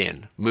moved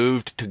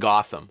to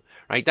Gotham,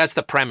 right? That's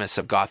the premise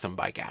of Gotham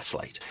by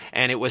Gaslight.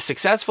 And it was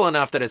successful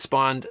enough that it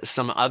spawned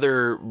some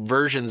other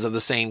versions of the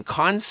same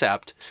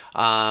concept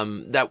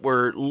that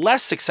were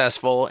less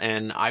successful.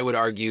 And I would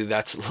argue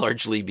that's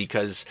largely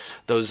because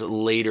those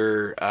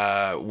later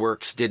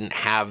works didn't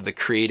have the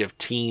creative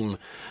team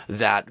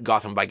that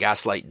Gotham by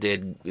Gaslight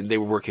did. They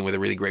were working with a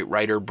really great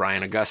writer,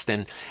 Brian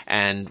Augustyn,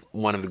 and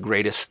one of the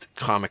greatest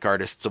comic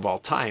artists of all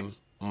time,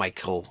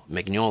 Mike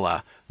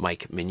Mignola,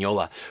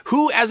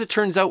 who, as it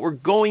turns out, we're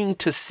going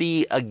to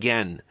see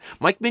again.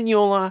 Mike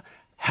Mignola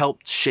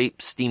helped shape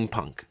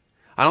steampunk.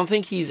 I don't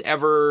think he's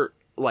ever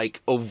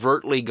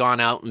overtly gone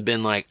out and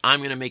been like, I'm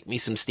going to make me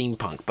some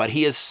steampunk, but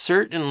he has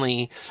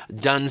certainly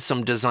done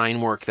some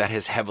design work that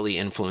has heavily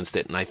influenced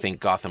it, and I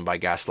think Gotham by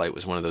Gaslight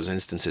was one of those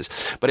instances.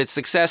 But its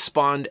success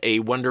spawned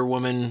a Wonder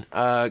Woman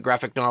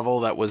graphic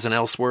novel that was an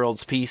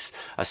Elseworlds piece,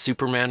 a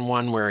Superman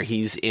one where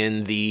he's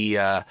in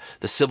the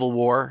Civil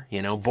War,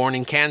 born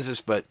in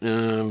Kansas, but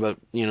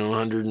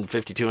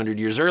 150, 200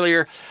 years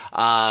earlier.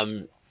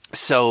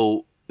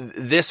 So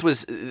this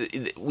was,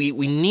 we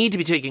need to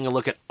be taking a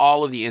look at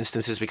all of the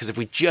instances, because if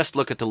we just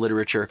look at the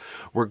literature,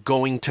 we're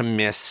going to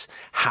miss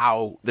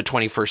how the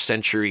 21st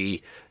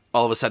century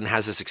all of a sudden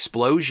has this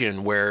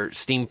explosion where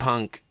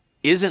steampunk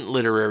isn't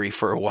literary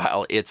for a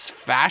while. It's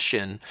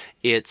fashion,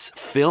 it's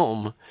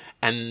film,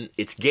 and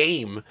it's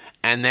game.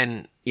 And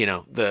then,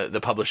 the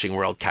publishing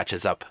world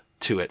catches up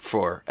to it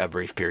for a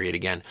brief period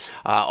again.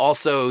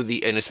 Also,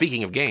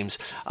 speaking of games,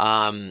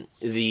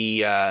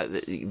 the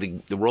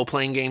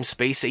role-playing game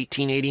Space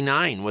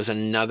 1889 was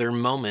another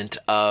moment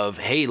of,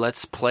 hey,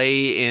 let's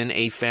play in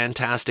a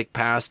fantastic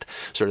past,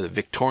 sort of the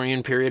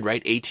Victorian period,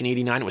 right?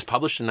 1889. It was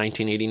published in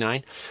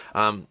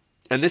 1989.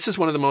 And this is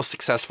one of the most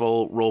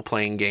successful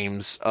role-playing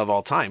games of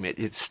all time.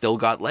 It's still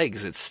got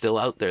legs. It's still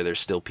out there. There's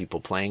still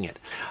people playing it.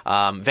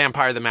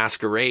 Vampire the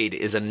Masquerade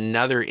is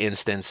another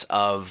instance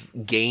of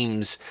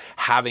games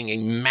having a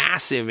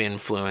massive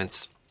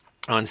influence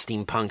on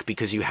steampunk,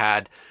 because you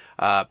had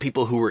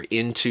people who were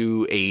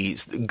into a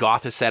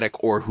goth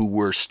aesthetic or who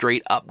were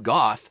straight up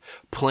goth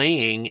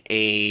playing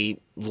a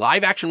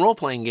live action role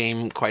playing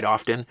game quite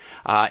often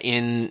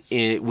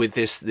with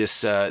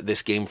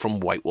this game from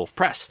White Wolf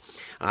Press,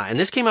 and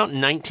this came out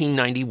in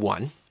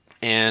 1991.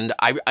 And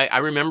I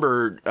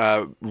remember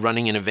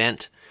running an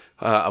event.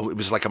 It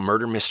was like a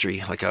murder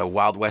mystery, like a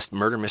Wild West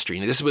murder mystery.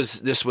 And this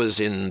was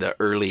in the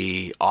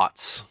early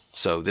aughts.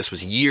 So this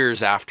was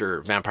years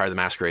after Vampire the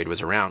Masquerade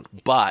was around.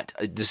 But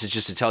this is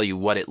just to tell you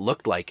what it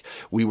looked like.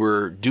 We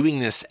were doing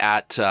this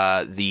at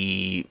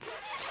the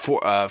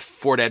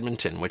Fort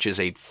Edmonton, which is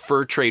a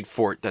fur trade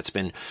fort that's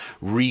been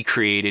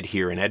recreated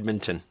here in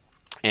Edmonton.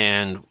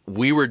 And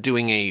we were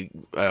doing a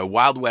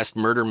Wild West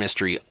murder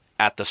mystery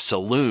at the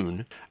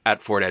saloon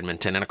at Fort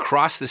Edmonton. And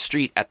across the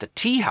street at the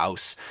Tea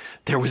House,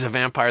 there was a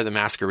Vampire the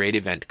Masquerade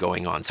event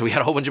going on. So we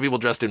had a whole bunch of people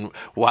dressed in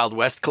Wild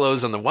West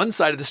clothes on the one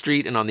side of the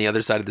street, and on the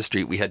other side of the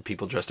street, we had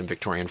people dressed in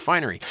Victorian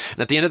finery. And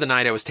at the end of the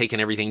night, I was taking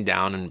everything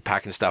down and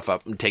packing stuff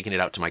up and taking it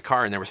out to my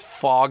car, and there was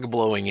fog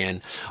blowing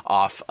in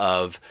off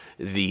of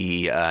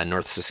the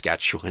North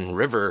Saskatchewan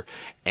River,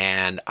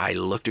 and I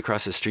looked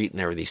across the street, and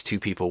there were these two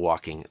people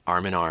walking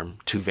arm in arm,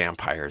 two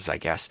vampires, I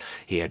guess.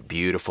 He had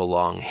beautiful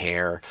long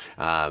hair.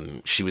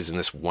 She was in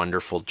this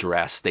wonderful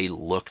dress. They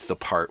looked the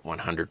part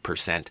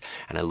 100%,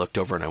 and I looked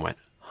over and I went,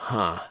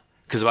 huh.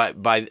 Because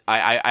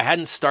I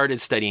hadn't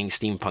started studying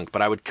steampunk,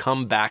 but I would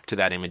come back to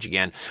that image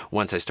again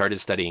once I started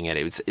studying it.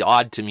 It was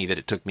odd to me that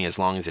it took me as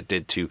long as it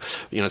did to,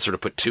 sort of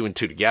put two and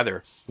two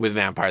together with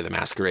Vampire the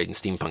Masquerade and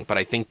steampunk. But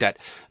I think that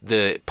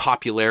the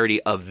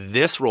popularity of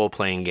this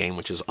role-playing game,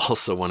 which is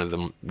also one of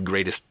the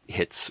greatest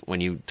hits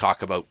when you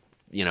talk about,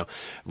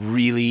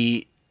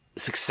 really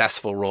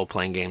successful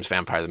role-playing games,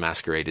 Vampire the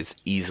Masquerade is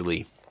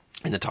easily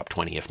in the top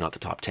 20, if not the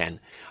top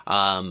 10.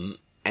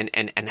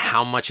 And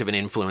how much of an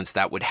influence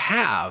that would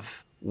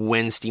have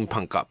when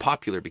steampunk got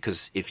popular.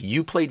 Because if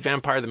you played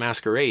Vampire the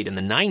Masquerade in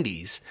the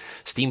 90s,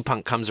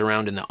 steampunk comes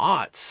around in the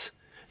aughts,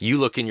 you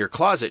look in your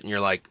closet and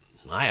you're like,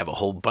 I have a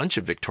whole bunch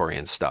of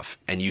Victorian stuff.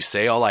 And you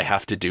say all I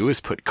have to do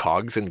is put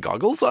cogs and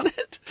goggles on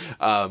it.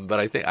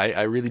 But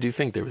I really do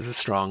think there was a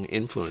strong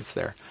influence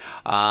there.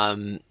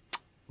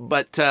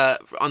 But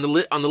on the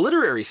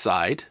literary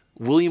side,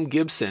 William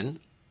Gibson,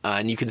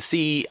 and you can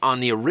see on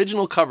the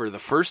original cover, the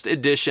first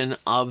edition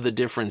of The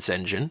Difference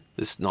Engine,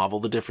 this novel,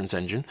 The Difference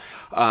Engine,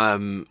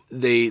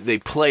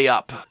 they play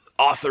up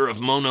author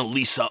of Mona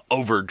Lisa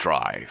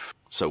Overdrive.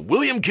 So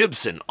William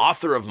Gibson,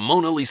 author of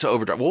Mona Lisa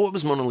Overdrive. Well, what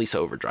was Mona Lisa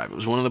Overdrive? It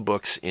was one of the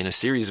books in a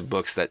series of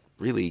books that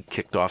really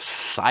kicked off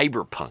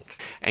cyberpunk.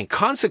 And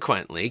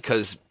consequently,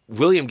 because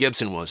William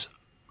Gibson was...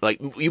 Like,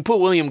 you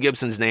put William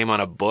Gibson's name on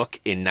a book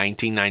in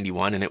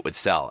 1991 and it would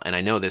sell. And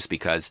I know this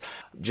because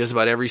just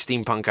about every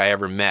steampunk I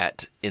ever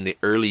met in the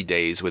early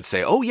days would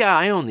say, oh yeah,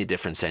 I own The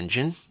Difference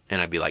Engine.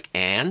 And I'd be like,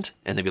 and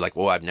they'd be like,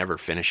 well, I've never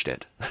finished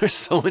it. There's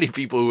so many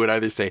people who would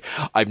either say,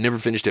 I've never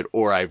finished it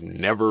or I've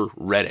never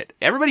read it.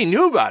 Everybody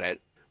knew about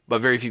it,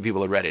 but very few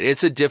people had read it.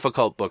 It's a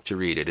difficult book to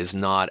read. It is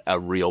not a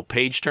real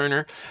page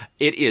turner.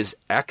 It is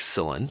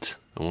excellent.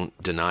 I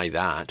won't deny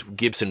that.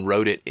 Gibson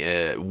wrote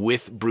it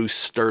with Bruce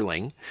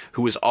Sterling,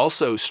 who was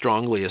also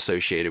strongly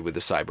associated with the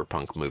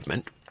cyberpunk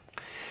movement.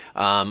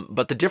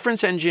 But The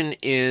Difference Engine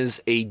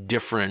is a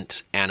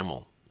different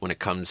animal when it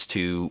comes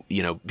to,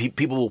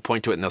 people will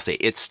point to it and they'll say,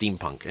 it's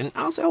steampunk. And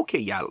I'll say, okay,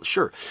 yeah,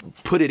 sure.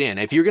 Put it in.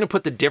 If you're going to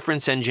put The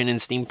Difference Engine in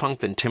steampunk,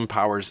 then Tim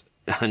Powers'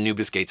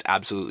 Anubis Gates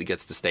absolutely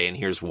gets to stay. And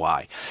here's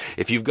why.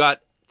 If you've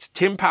got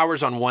Tim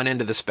Powers on one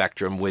end of the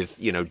spectrum with,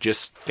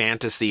 just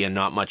fantasy and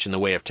not much in the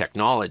way of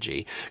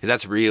technology, because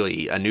that's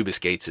really, Anubis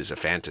Gates is a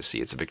fantasy.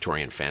 It's a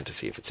Victorian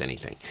fantasy, if it's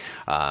anything.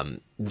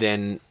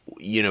 Then,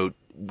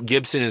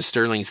 Gibson and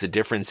Sterling's The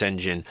Difference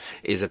Engine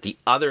is at the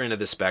other end of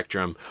the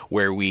spectrum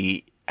where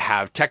we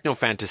have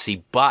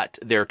techno-fantasy, but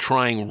they're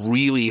trying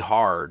really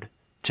hard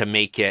to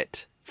make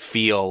it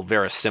feel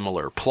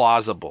verisimilar,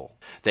 plausible.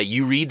 That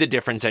you read The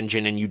Difference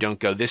Engine and you don't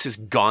go, this is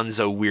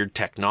gonzo weird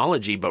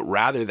technology, but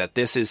rather that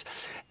this is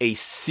a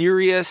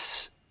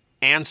serious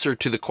answer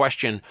to the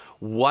question,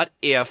 what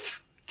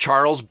if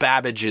Charles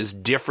Babbage's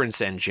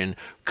Difference Engine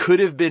could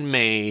have been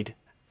made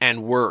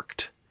and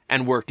worked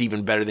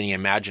even better than he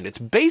imagined? It's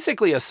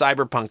basically a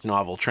cyberpunk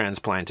novel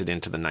transplanted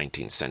into the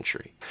 19th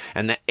century.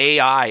 And the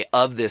AI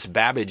of this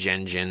Babbage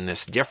engine,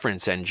 this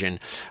Difference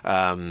Engine,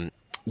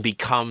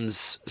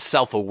 becomes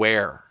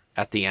self-aware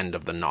at the end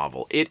of the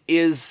novel. It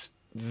is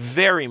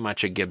very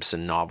much a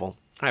Gibson novel.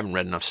 I haven't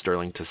read enough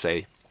Sterling to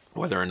say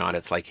whether or not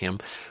it's like him.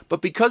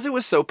 But because it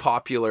was so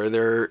popular,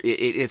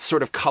 it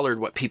sort of colored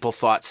what people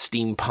thought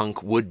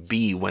steampunk would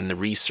be when the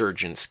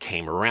resurgence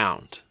came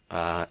around.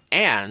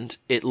 And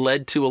it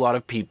led to a lot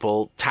of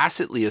people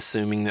tacitly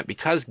assuming that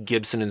because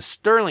Gibson and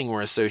Sterling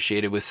were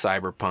associated with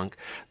cyberpunk,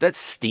 that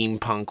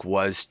steampunk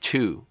was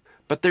too.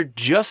 But there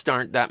just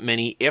aren't that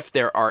many, if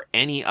there are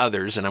any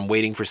others, and I'm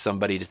waiting for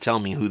somebody to tell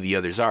me who the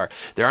others are.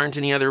 There aren't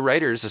any other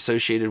writers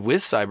associated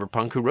with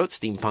cyberpunk who wrote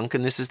steampunk,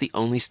 and this is the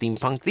only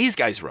steampunk these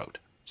guys wrote.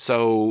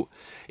 So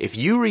if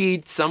you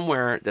read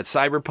somewhere that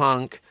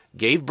cyberpunk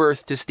gave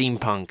birth to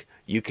steampunk,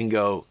 you can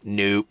go,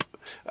 nope,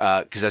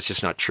 because that's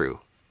just not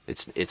true.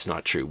 It's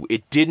not true.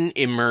 It didn't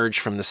emerge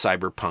from the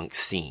cyberpunk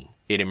scene.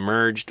 It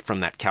emerged from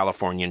that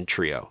Californian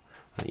trio.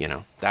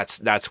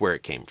 That's where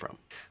it came from.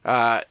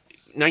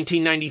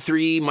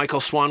 1993, Michael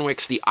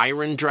Swanwick's The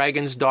Iron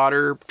Dragon's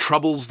Daughter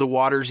troubles the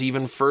waters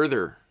even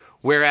further.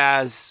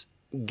 Whereas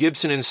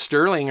Gibson and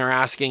Sterling are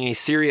asking a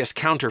serious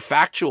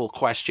counterfactual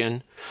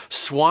question,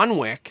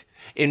 Swanwick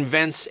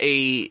invents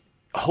a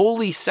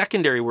wholly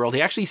secondary world.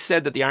 He actually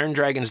said that The Iron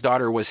Dragon's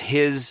Daughter was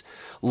his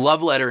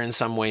love letter in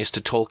some ways to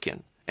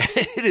Tolkien.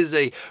 It is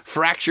a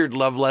fractured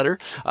love letter.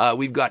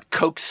 We've got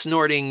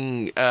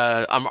coke-snorting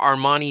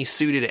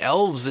Armani-suited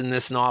elves in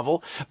this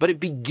novel, but it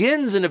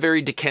begins in a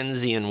very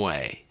Dickensian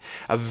way.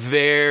 A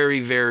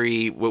very,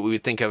 very, what we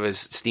would think of as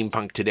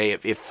steampunk today.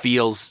 It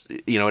feels,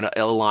 it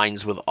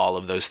aligns with all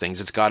of those things.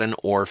 It's got an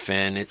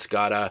orphan. It's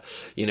got a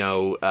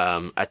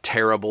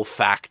terrible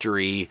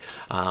factory,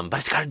 but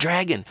it's got a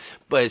dragon.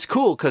 But it's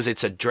cool because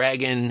it's a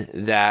dragon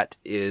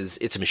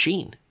it's a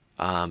machine.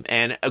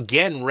 And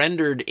again,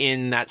 rendered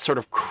in that sort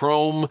of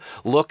chrome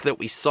look that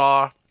we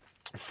saw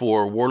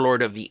for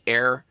Warlord of the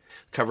Air.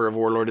 Cover of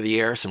Warlord of the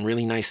Air,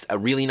 a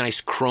really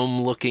nice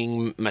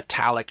chrome-looking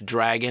metallic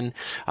dragon.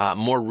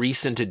 More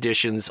recent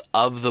editions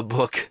of the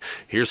book.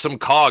 Here's some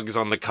cogs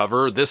on the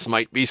cover. This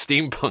might be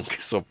steampunk,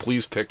 so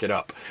please pick it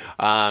up.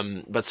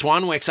 But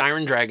Swanwick's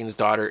Iron Dragon's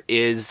Daughter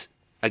is,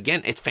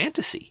 again, it's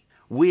fantasy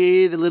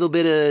with a little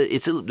bit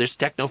of there's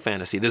techno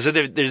fantasy. There's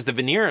the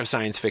veneer of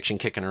science fiction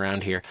kicking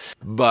around here,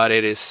 but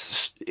it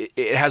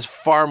has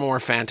far more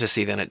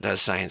fantasy than it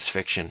does science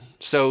fiction.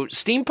 So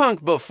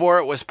steampunk, before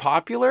it was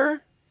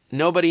popular,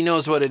 nobody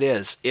knows what it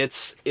is.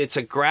 It's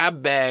a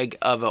grab bag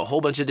of a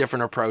whole bunch of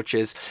different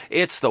approaches.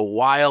 It's the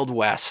Wild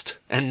West,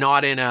 and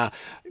not in a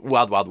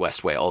Wild Wild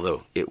West way,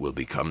 although it will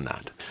become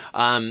that.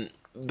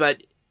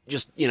 But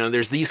just,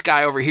 there's this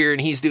guy over here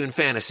and he's doing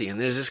fantasy, and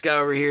there's this guy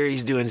over here,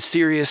 he's doing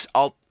serious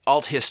alt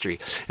history,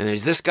 and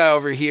there's this guy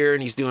over here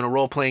and he's doing a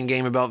role-playing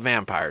game about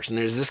vampires, and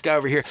there's this guy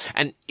over here.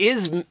 And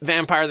is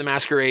Vampire the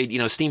Masquerade,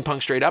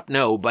 steampunk straight up?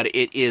 No, but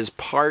it is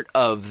part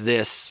of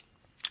this,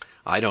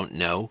 I don't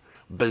know,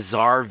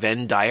 bizarre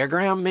Venn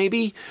diagram,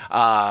 maybe,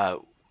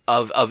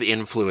 of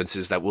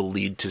influences that will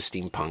lead to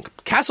steampunk.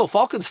 Castle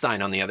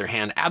Falkenstein, on the other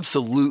hand,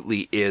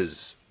 absolutely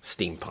is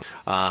steampunk.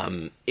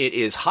 It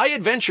is high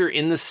adventure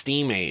in the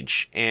Steam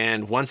Age,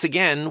 and once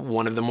again,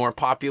 one of the more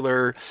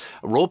popular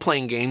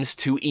role-playing games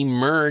to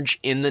emerge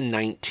in the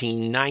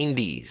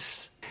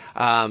 1990s.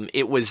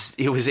 It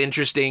was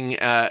interesting,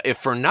 if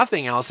for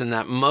nothing else, in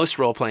that most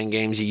role-playing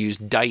games you use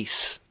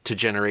dice to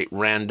generate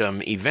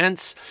random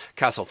events.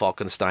 Castle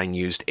Falkenstein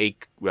used a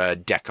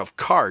deck of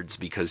cards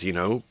because,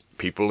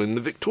 people in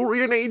the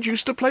Victorian age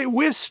used to play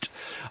whist.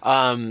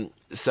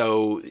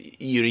 So,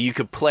 you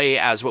could play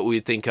as what we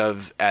would think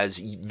of as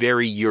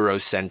very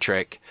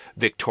Eurocentric,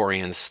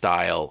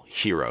 Victorian-style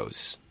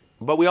heroes.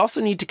 But we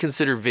also need to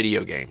consider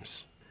video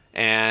games.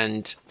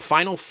 And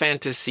Final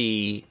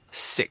Fantasy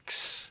VI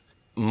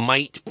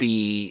might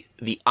be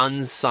the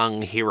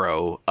unsung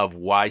hero of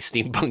why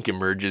steampunk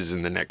emerges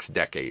in the next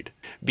decade.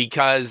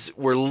 Because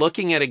we're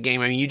looking at a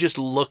game, you just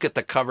look at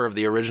the cover of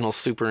the original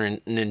Super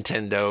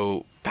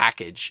Nintendo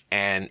package,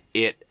 and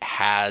it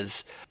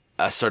has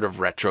a sort of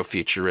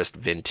retro-futurist,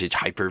 vintage,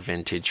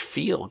 hyper-vintage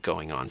feel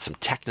going on. Some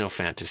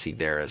techno-fantasy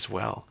there as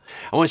well.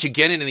 And once you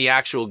get into the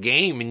actual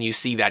game and you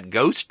see that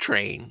ghost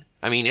train,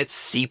 it's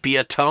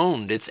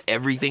sepia-toned. It's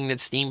everything that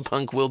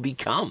steampunk will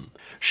become.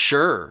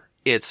 Sure,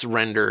 it's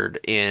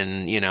rendered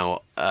in,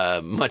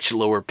 a much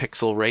lower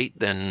pixel rate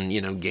than,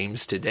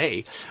 games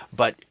today.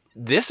 But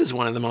this is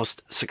one of the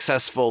most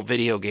successful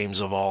video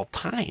games of all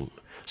time.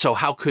 So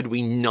how could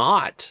we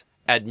not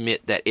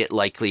admit that it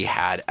likely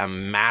had a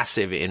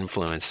massive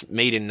influence,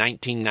 made in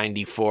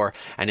 1994,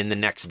 and in the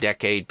next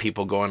decade,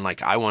 people going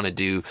like, I want to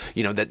do,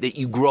 that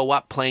you grow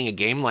up playing a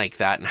game like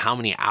that, and how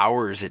many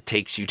hours it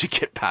takes you to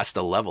get past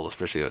the level,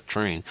 especially that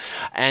train.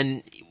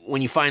 And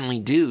when you finally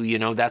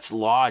do, that's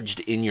lodged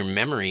in your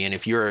memory. And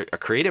if you're a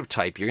creative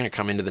type, you're going to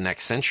come into the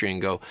next century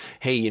and go,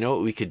 hey, you know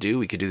what we could do?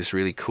 We could do this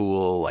really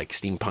cool, like,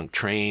 steampunk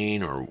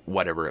train or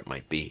whatever it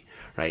might be.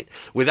 Right,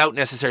 without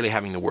necessarily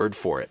having the word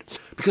for it,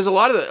 because a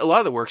lot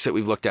of the works that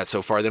we've looked at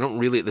so far, they're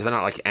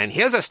not like, and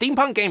here's a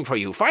steampunk game for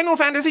you, Final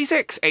Fantasy VI,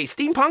 a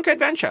steampunk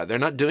adventure. They're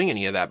not doing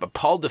any of that. But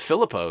Paul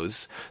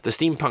DeFilippo's The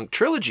Steampunk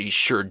Trilogy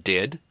sure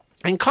did,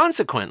 and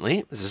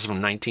consequently, this is from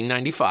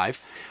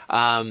 1995.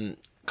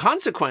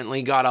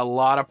 Consequently got a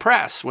lot of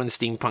press when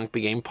steampunk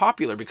became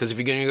popular, because if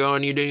you're going to go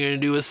and you're going to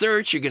do a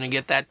search, you're going to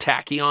get that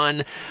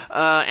Tachyon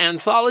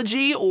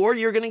anthology, or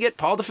you're going to get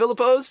Paul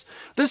DeFilippo's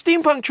The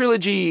Steampunk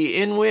Trilogy,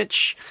 in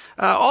which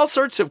all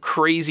sorts of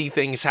crazy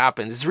things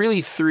happen. It's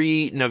really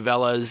 3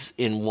 novellas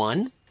in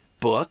one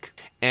book,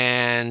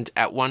 and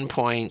at one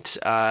point,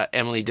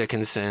 Emily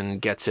Dickinson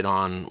gets it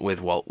on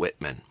with Walt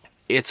Whitman.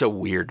 It's a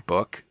weird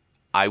book.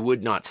 I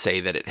would not say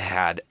that it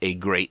had a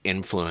great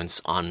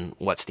influence on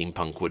what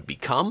steampunk would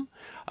become.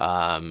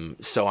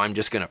 So I'm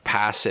just going to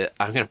pass it.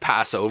 I'm going to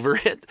pass over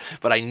it,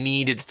 but I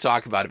needed to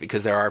talk about it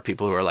because there are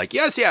people who are like,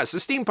 yes, the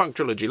Steampunk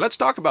Trilogy, let's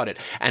talk about it.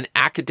 And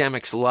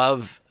academics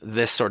love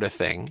this sort of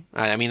thing.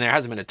 There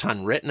hasn't been a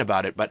ton written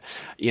about it, but,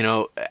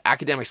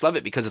 academics love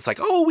it because it's like,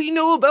 oh, we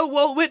know about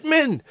Walt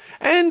Whitman,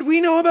 and we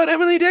know about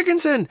Emily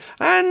Dickinson,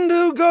 and,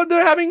 oh, God,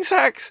 they're having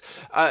sex.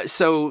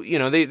 So,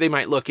 they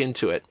might look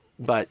into it,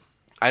 but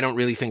I don't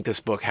really think this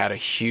book had a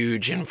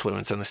huge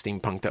influence on the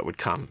steampunk that would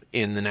come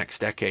in the next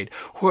decade.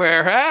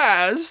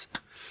 Whereas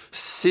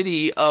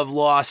City of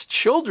Lost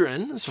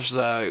Children, this was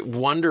a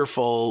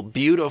wonderful,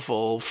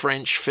 beautiful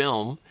French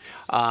film,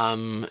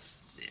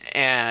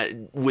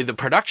 And with the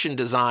production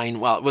design,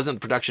 well, it wasn't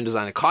the production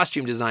design, the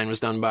costume design was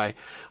done by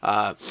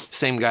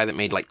same guy that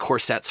made like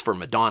corsets for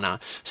Madonna.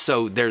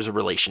 So there's a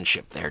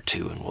relationship there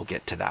too, and we'll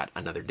get to that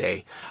another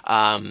day.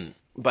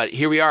 But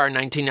here we are in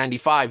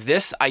 1995.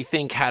 This, I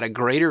think, had a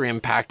greater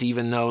impact,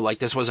 even though like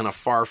this wasn't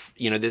a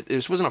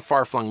this wasn't a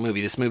far-flung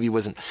movie. This movie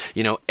wasn't,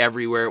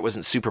 everywhere. It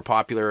wasn't super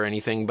popular or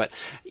anything. But,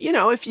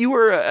 if you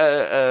were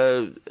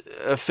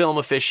a film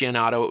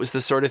aficionado, it was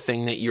the sort of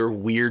thing that your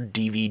weird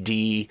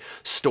DVD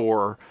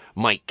store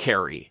might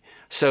carry.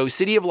 So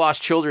City of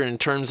Lost Children, in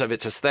terms of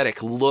its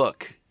aesthetic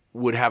look,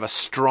 would have a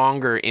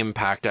stronger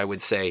impact, I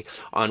would say,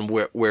 on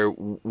where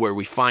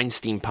we find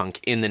steampunk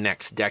in the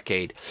next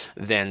decade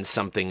than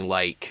something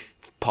like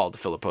Paul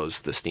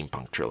DeFilippo's The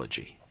Steampunk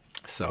Trilogy.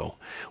 So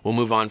we'll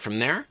move on from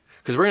there,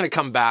 because we're going to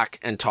come back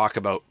and talk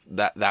about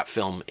that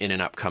film in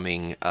an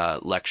upcoming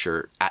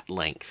lecture at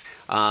length.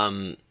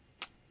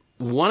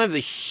 One of the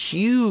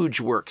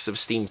huge works of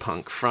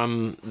steampunk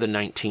from the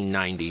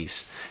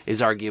 1990s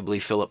is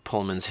arguably Philip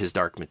Pullman's His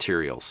Dark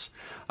Materials,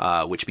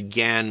 which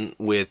began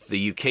with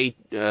the UK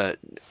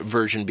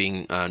version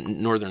being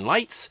Northern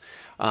Lights.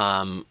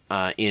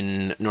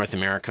 In North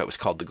America, it was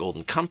called The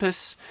Golden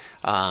Compass.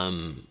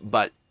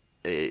 But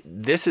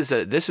this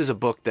is a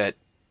book that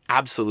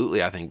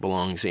absolutely, I think,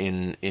 belongs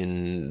in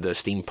the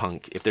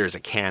steampunk, if there is a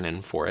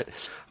canon for it.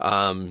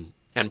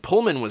 And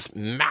Pullman was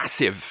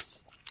massive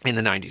in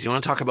the 90s. You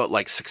want to talk about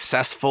like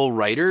successful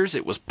writers?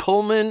 It was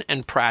Pullman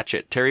and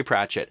Pratchett, Terry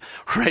Pratchett,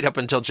 right up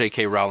until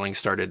J.K. Rowling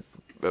started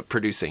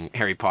producing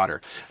Harry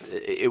Potter.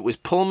 It was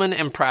Pullman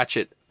and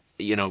Pratchett,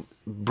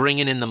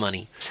 bringing in the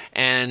money.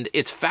 And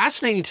it's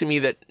fascinating to me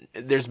that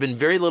there's been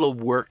very little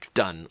work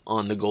done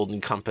on the Golden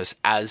Compass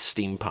as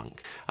steampunk.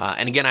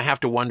 And again, I have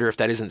to wonder if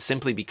that isn't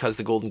simply because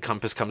the Golden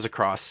Compass comes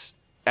across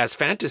as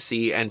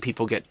fantasy and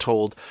people get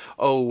told,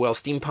 oh, well,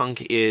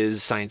 steampunk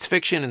is science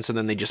fiction, and so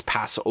then they just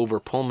pass over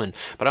Pullman.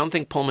 But I don't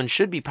think Pullman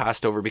should be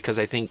passed over, because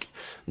I think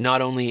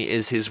not only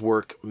is his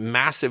work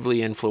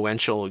massively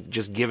influential,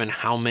 just given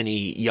how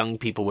many young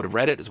people would have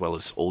read it, as well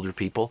as older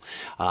people.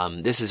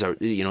 This is a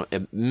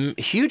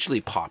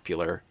hugely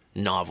popular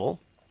novel,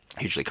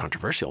 hugely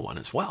controversial one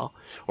as well,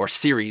 or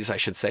series, I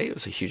should say. It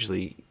was a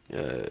hugely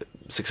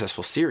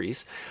successful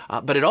series,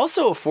 but it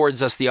also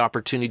affords us the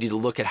opportunity to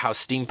look at how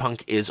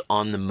steampunk is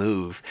on the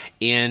move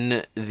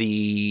in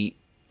the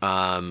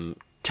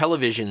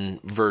television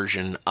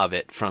version of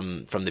it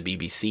from the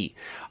BBC.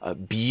 A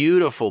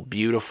beautiful,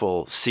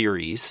 beautiful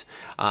series,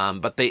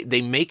 but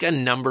they make a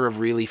number of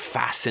really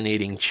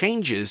fascinating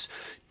changes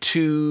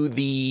to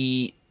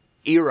the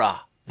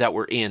era that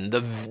we're in.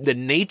 The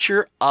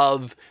nature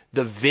of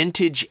the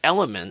vintage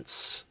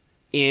elements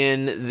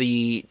in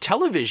the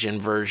television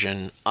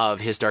version of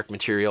His Dark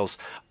Materials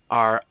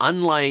are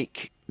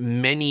unlike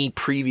many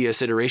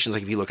previous iterations.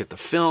 Like if you look at the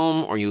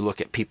film, or you look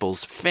at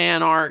people's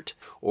fan art,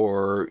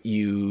 or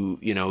you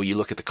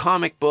look at the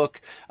comic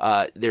book,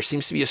 there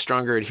seems to be a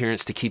stronger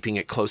adherence to keeping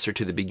it closer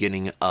to the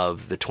beginning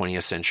of the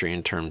 20th century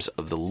in terms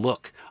of the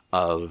look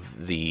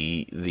of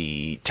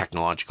the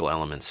technological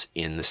elements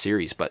in the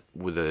series. But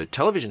with the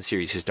television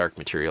series, His Dark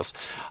Materials,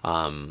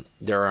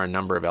 there are a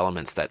number of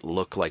elements that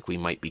look like we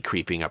might be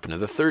creeping up into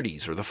the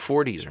 30s or the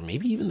 40s or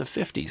maybe even the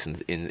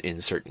 50s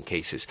in certain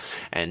cases.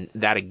 And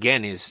that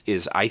again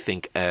is I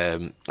think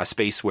a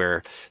space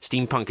where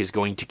steampunk is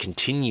going to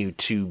continue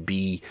to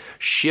be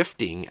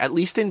shifting, at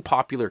least in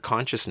popular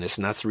consciousness.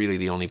 And that's really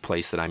the only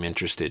place that I'm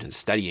interested in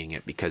studying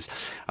it, because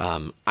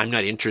I'm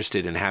not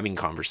interested in having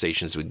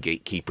conversations with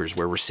gatekeepers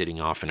where we're sitting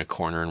off in a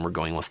corner and we're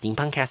going, well,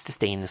 steampunk has to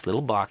stay in this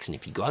little box, and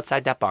if you go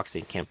outside that box,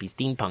 it can't be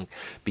steampunk,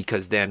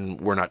 because then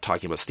we're not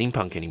talking about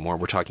steampunk anymore.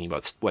 We're talking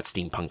about what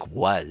steampunk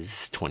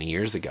was 20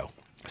 years ago.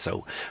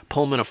 So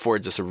Pullman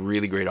affords us a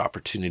really great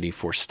opportunity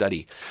for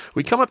study.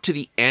 We come up to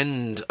the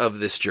end of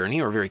this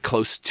journey, or very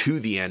close to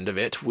the end of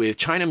it, with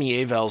China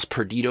Miéville's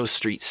Perdido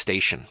Street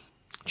Station.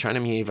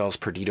 China Miéville's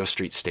Perdido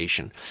Street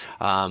Station,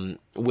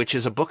 which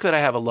is a book that I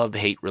have a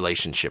love-hate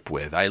relationship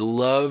with. I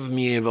love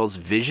Miéville's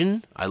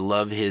vision. I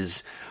love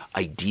his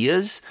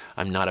ideas.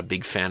 I'm not a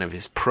big fan of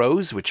his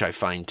prose, which I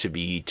find to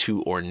be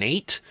too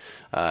ornate,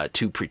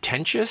 too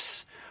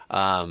pretentious.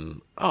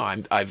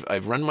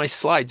 I've run my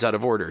slides out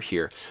of order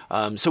here.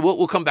 So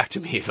we'll come back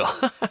to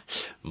Miéville.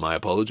 My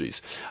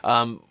apologies.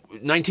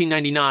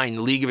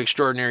 1999, League of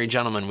Extraordinary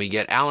Gentlemen. We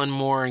get Alan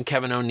Moore and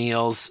Kevin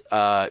O'Neill's,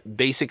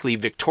 basically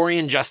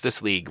Victorian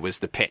Justice League was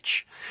the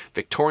pitch.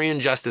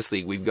 Victorian Justice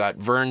League. We've got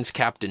Verne's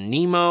Captain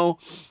Nemo.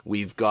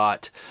 We've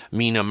got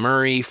Mina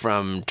Murray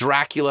from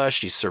Dracula.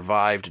 She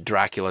survived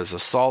Dracula's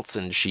assaults,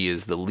 and she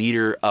is the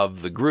leader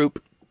of the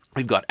group.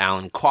 We've got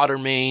Alan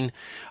Quatermain,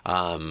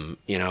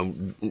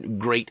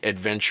 great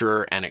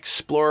adventurer and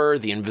explorer,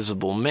 the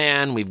Invisible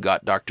Man. We've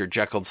got Dr.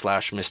 Jekyll /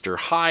 Mr.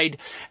 Hyde,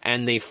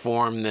 and they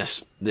form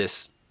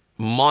this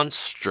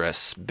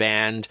monstrous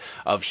band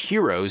of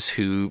heroes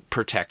who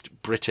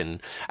protect Britain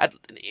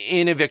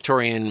in a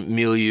Victorian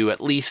milieu, at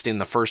least in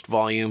the first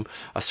volume,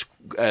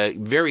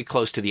 very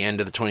close to the end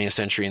of the 20th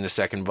century in the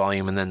second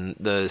volume, and then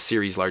the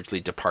series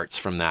largely departs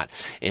from that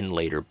in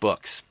later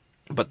books.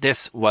 But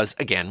this was,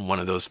 again, one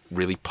of those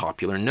really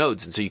popular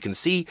nodes. And so you can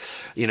see,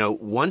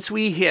 once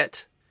we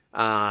hit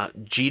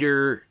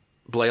Jeter,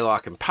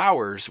 Blaylock, and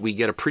Powers, we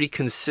get a pretty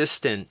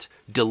consistent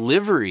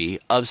delivery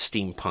of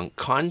steampunk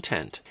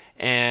content.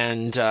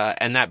 And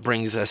that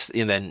brings us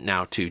then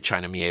now to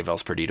China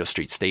Miéville's Perdido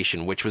Street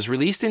Station, which was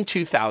released in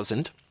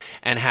 2000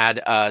 and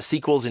had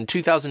sequels in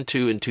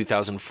 2002 and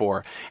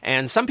 2004.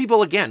 And some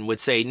people, again, would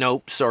say,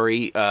 no,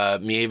 sorry,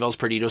 Miéville's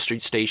Perdido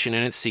Street Station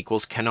and its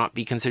sequels cannot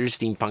be considered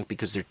steampunk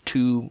because they're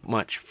too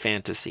much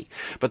fantasy.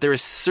 But there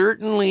is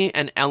certainly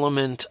an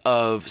element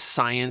of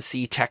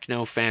science-y,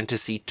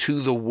 techno-fantasy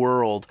to the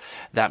world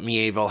that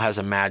Miéville has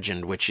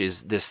imagined, which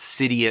is this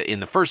city,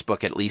 in the first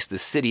book at least, the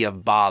city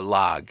of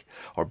Ba-Lag,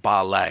 or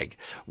Ba-Lag,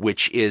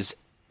 which is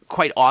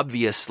quite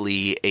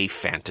obviously a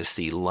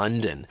fantasy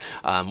London.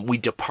 We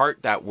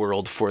depart that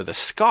world for the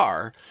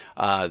Scar,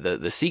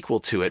 the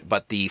sequel to it,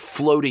 but the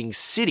floating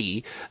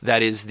city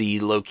that is the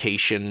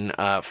location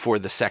for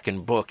the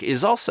second book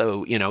is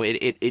also,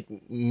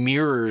 it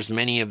mirrors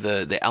many of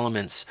the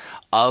elements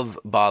of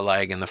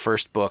Ba-Lag in the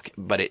first book,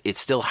 but it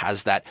still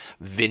has that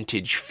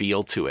vintage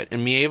feel to it.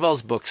 And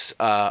Miéville's books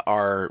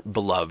are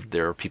beloved.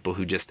 There are people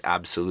who just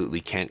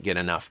absolutely can't get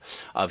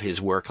enough of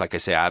his work. Like I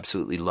say, I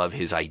absolutely love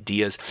his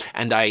ideas,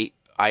 and I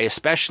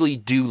especially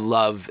do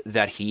love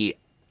that he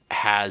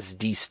has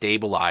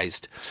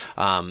destabilized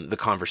the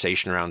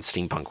conversation around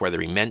steampunk,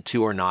 whether he meant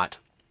to or not.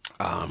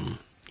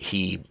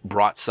 He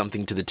brought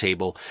something to the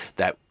table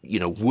that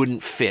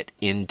wouldn't fit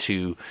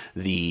into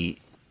the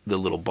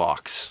little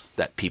box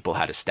that people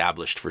had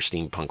established for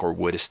steampunk or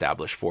would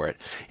establish for it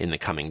in the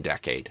coming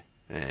decade.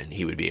 And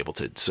he would be able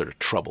to sort of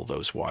trouble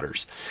those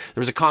waters.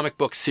 There was a comic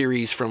book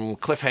series from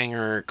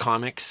Cliffhanger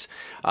Comics,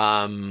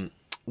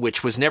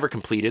 which was never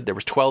completed. There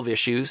was 12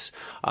 issues.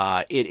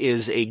 It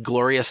is a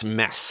glorious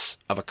mess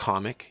of a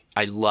comic.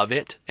 I love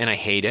it and I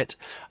hate it.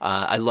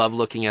 I love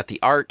looking at the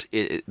art.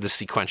 The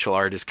sequential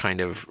art is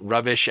kind of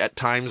rubbish at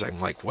times. I'm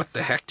like, what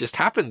the heck just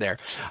happened there?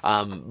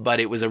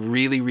 But it was a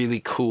really,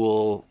 really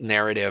cool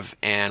narrative.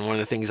 And one of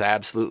the things I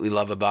absolutely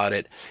love about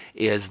it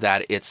is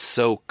that it's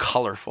so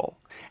colorful.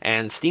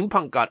 And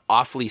steampunk got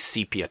awfully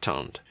sepia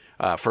toned.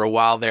 For a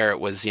while there, it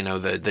was,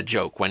 the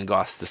joke, when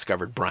Goths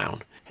discovered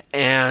brown.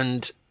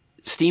 And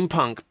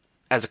steampunk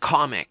as a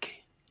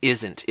comic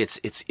isn't.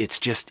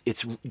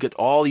 It's got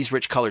all these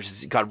rich colors.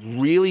 It's got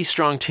really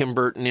strong Tim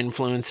Burton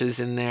influences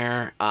in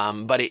there.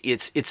 But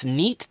it's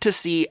neat to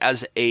see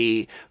as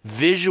a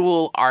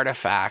visual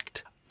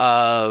artifact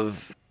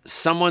of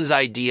someone's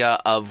idea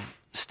of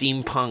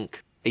steampunk,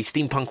 a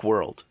steampunk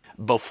world,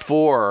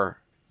 before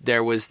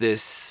there was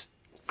this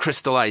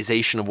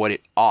crystallization of what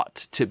it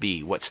ought to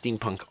be, what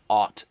steampunk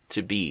ought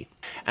to be.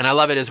 And I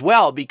love it as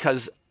well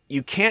because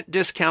you can't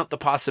discount the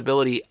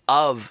possibility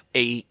of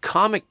a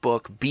comic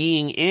book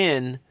being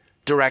in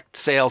direct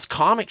sales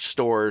comic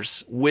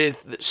stores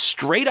with the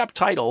straight up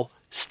title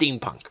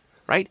steampunk,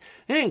 right?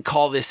 They didn't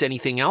call this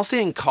anything else. They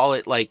didn't call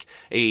it like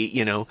a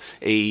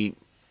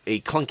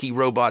Clunky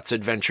Robots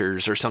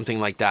Adventures or something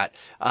like that.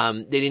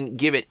 They didn't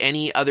give it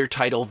any other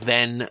title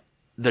than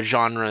the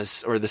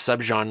genres or the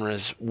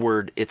subgenres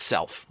word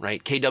itself,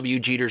 right? K.W.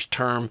 Jeter's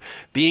term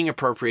being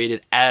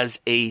appropriated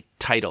as a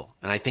title.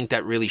 And I think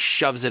that really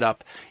shoves it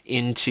up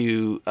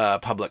into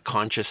public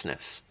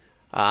consciousness.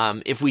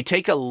 If we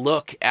take a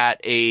look at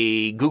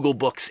a Google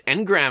Books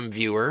Ngram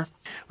viewer,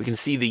 we can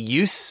see the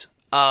use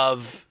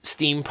of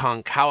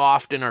steampunk. How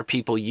often are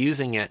people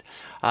using it?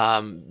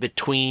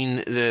 Between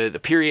the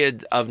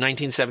period of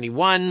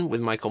 1971 with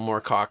Michael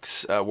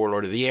Moorcock's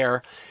Warlord of the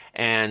Air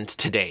and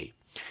today.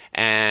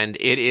 And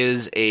it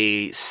is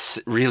a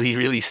really,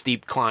 really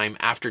steep climb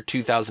after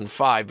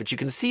 2005, but you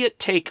can see it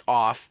take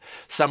off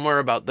somewhere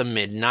about the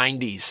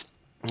mid-90s,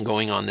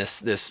 going on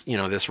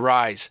this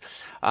rise.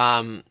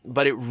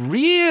 But it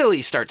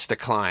really starts to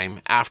climb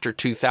after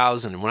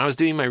 2000. When I was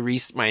doing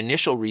my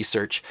initial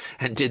research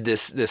and did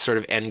this sort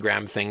of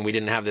Ngram thing, we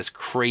didn't have this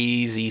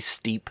crazy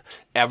steep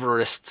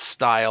Everest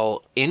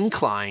style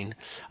incline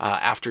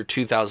after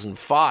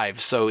 2005.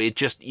 So it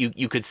just,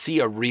 you could see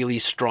a really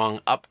strong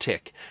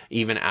uptick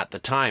even at the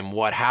time.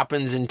 What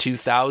happens in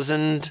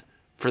 2000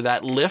 for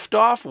that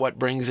liftoff, what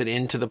brings it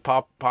into the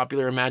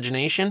popular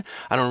imagination?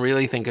 I don't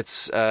really think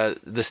it's the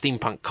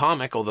steampunk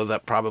comic, although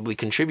that probably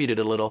contributed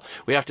a little.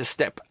 We have to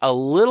step a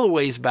little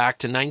ways back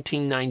to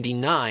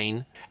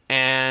 1999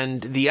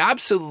 and the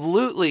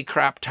absolutely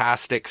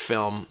craptastic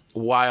film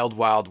Wild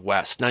Wild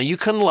West. Now, you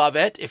can love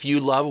it if you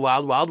love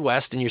Wild Wild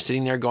West and you're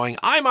sitting there going,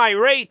 I'm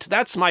irate,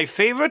 that's my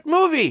favorite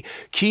movie.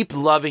 Keep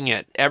loving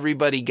it.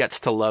 Everybody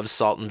gets to love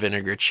salt and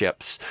vinegar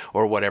chips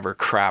or whatever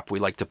crap we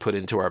like to put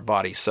into our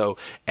body. So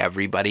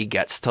everybody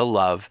gets to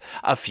love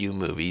a few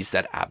movies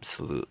that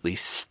absolutely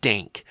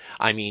stink.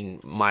 I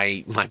mean,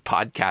 my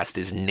podcast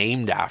is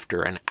named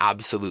after an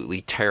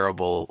absolutely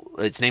terrible,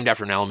 it's named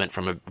after an element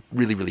from a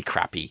really, really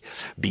crappy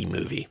B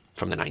movie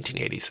from the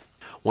 1980s.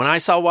 When I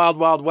saw Wild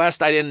Wild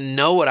West, I didn't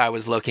know what I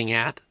was looking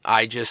at.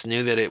 I just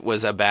knew that it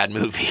was a bad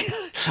movie.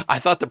 I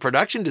thought the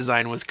production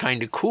design was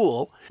kind of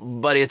cool,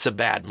 but it's a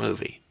bad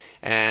movie.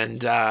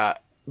 And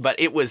but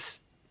it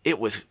was it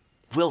was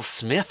Will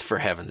Smith, for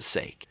heaven's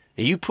sake.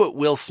 You put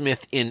Will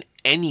Smith in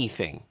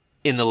anything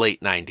in the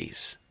late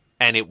 90s,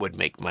 and it would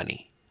make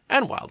money.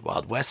 And Wild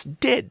Wild West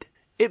did.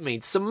 It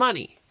made some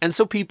money. And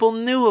so people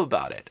knew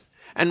about it.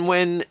 And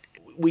when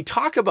we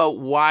talk about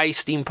why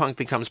steampunk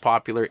becomes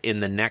popular in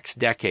the next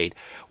decade,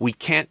 we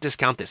can't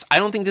discount this. I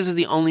don't think this is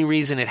the only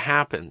reason it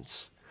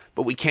happens,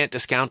 but we can't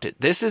discount it.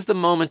 This is the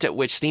moment at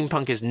which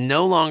steampunk is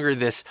no longer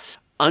this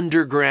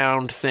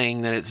underground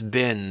thing that it's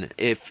been.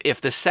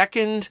 If the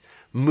second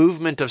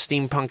movement of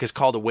steampunk is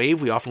called a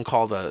wave, we often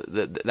call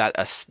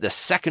the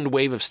second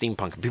wave of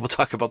steampunk. And people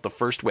talk about the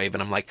first wave,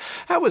 and I'm like,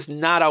 that was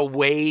not a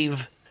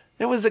wave.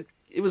 It was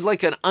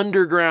like an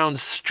underground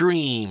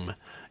stream,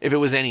 if it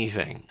was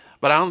anything.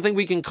 But I don't think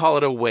we can call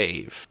it a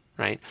wave,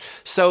 right?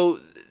 So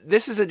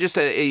this is just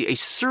a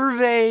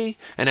survey,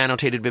 an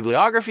annotated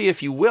bibliography,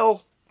 if you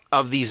will,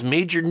 of these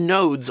major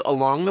nodes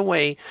along the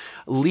way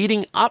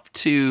leading up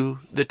to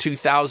the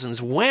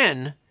 2000s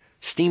when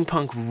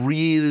steampunk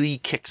really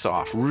kicks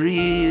off,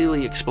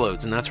 really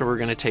explodes. And that's where we're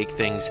going to take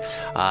things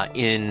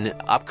in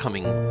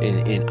upcoming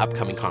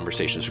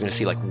conversations. We're going to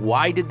see, like,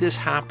 why did this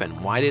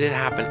happen? Why did it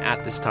happen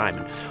at this time?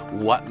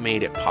 And what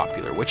made it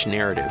popular? Which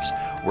narratives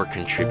were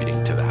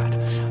contributing to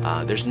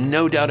that? There's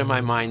no doubt in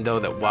my mind, though,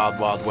 that Wild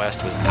Wild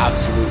West was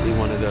absolutely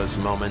one of those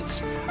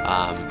moments.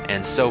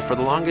 And so for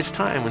the longest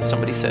time, when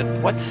somebody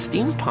said, what's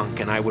steampunk?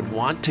 And I would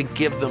want to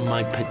give them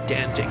my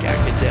pedantic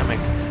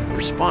academic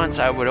response,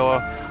 I would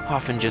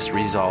often just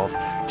resolve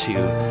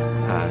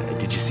to,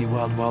 did you see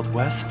Wild Wild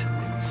West?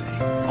 They would say,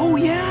 oh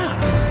yeah,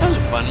 that was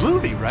a fun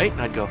movie, right?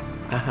 And I'd go,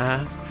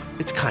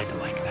 it's kind of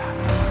like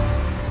that.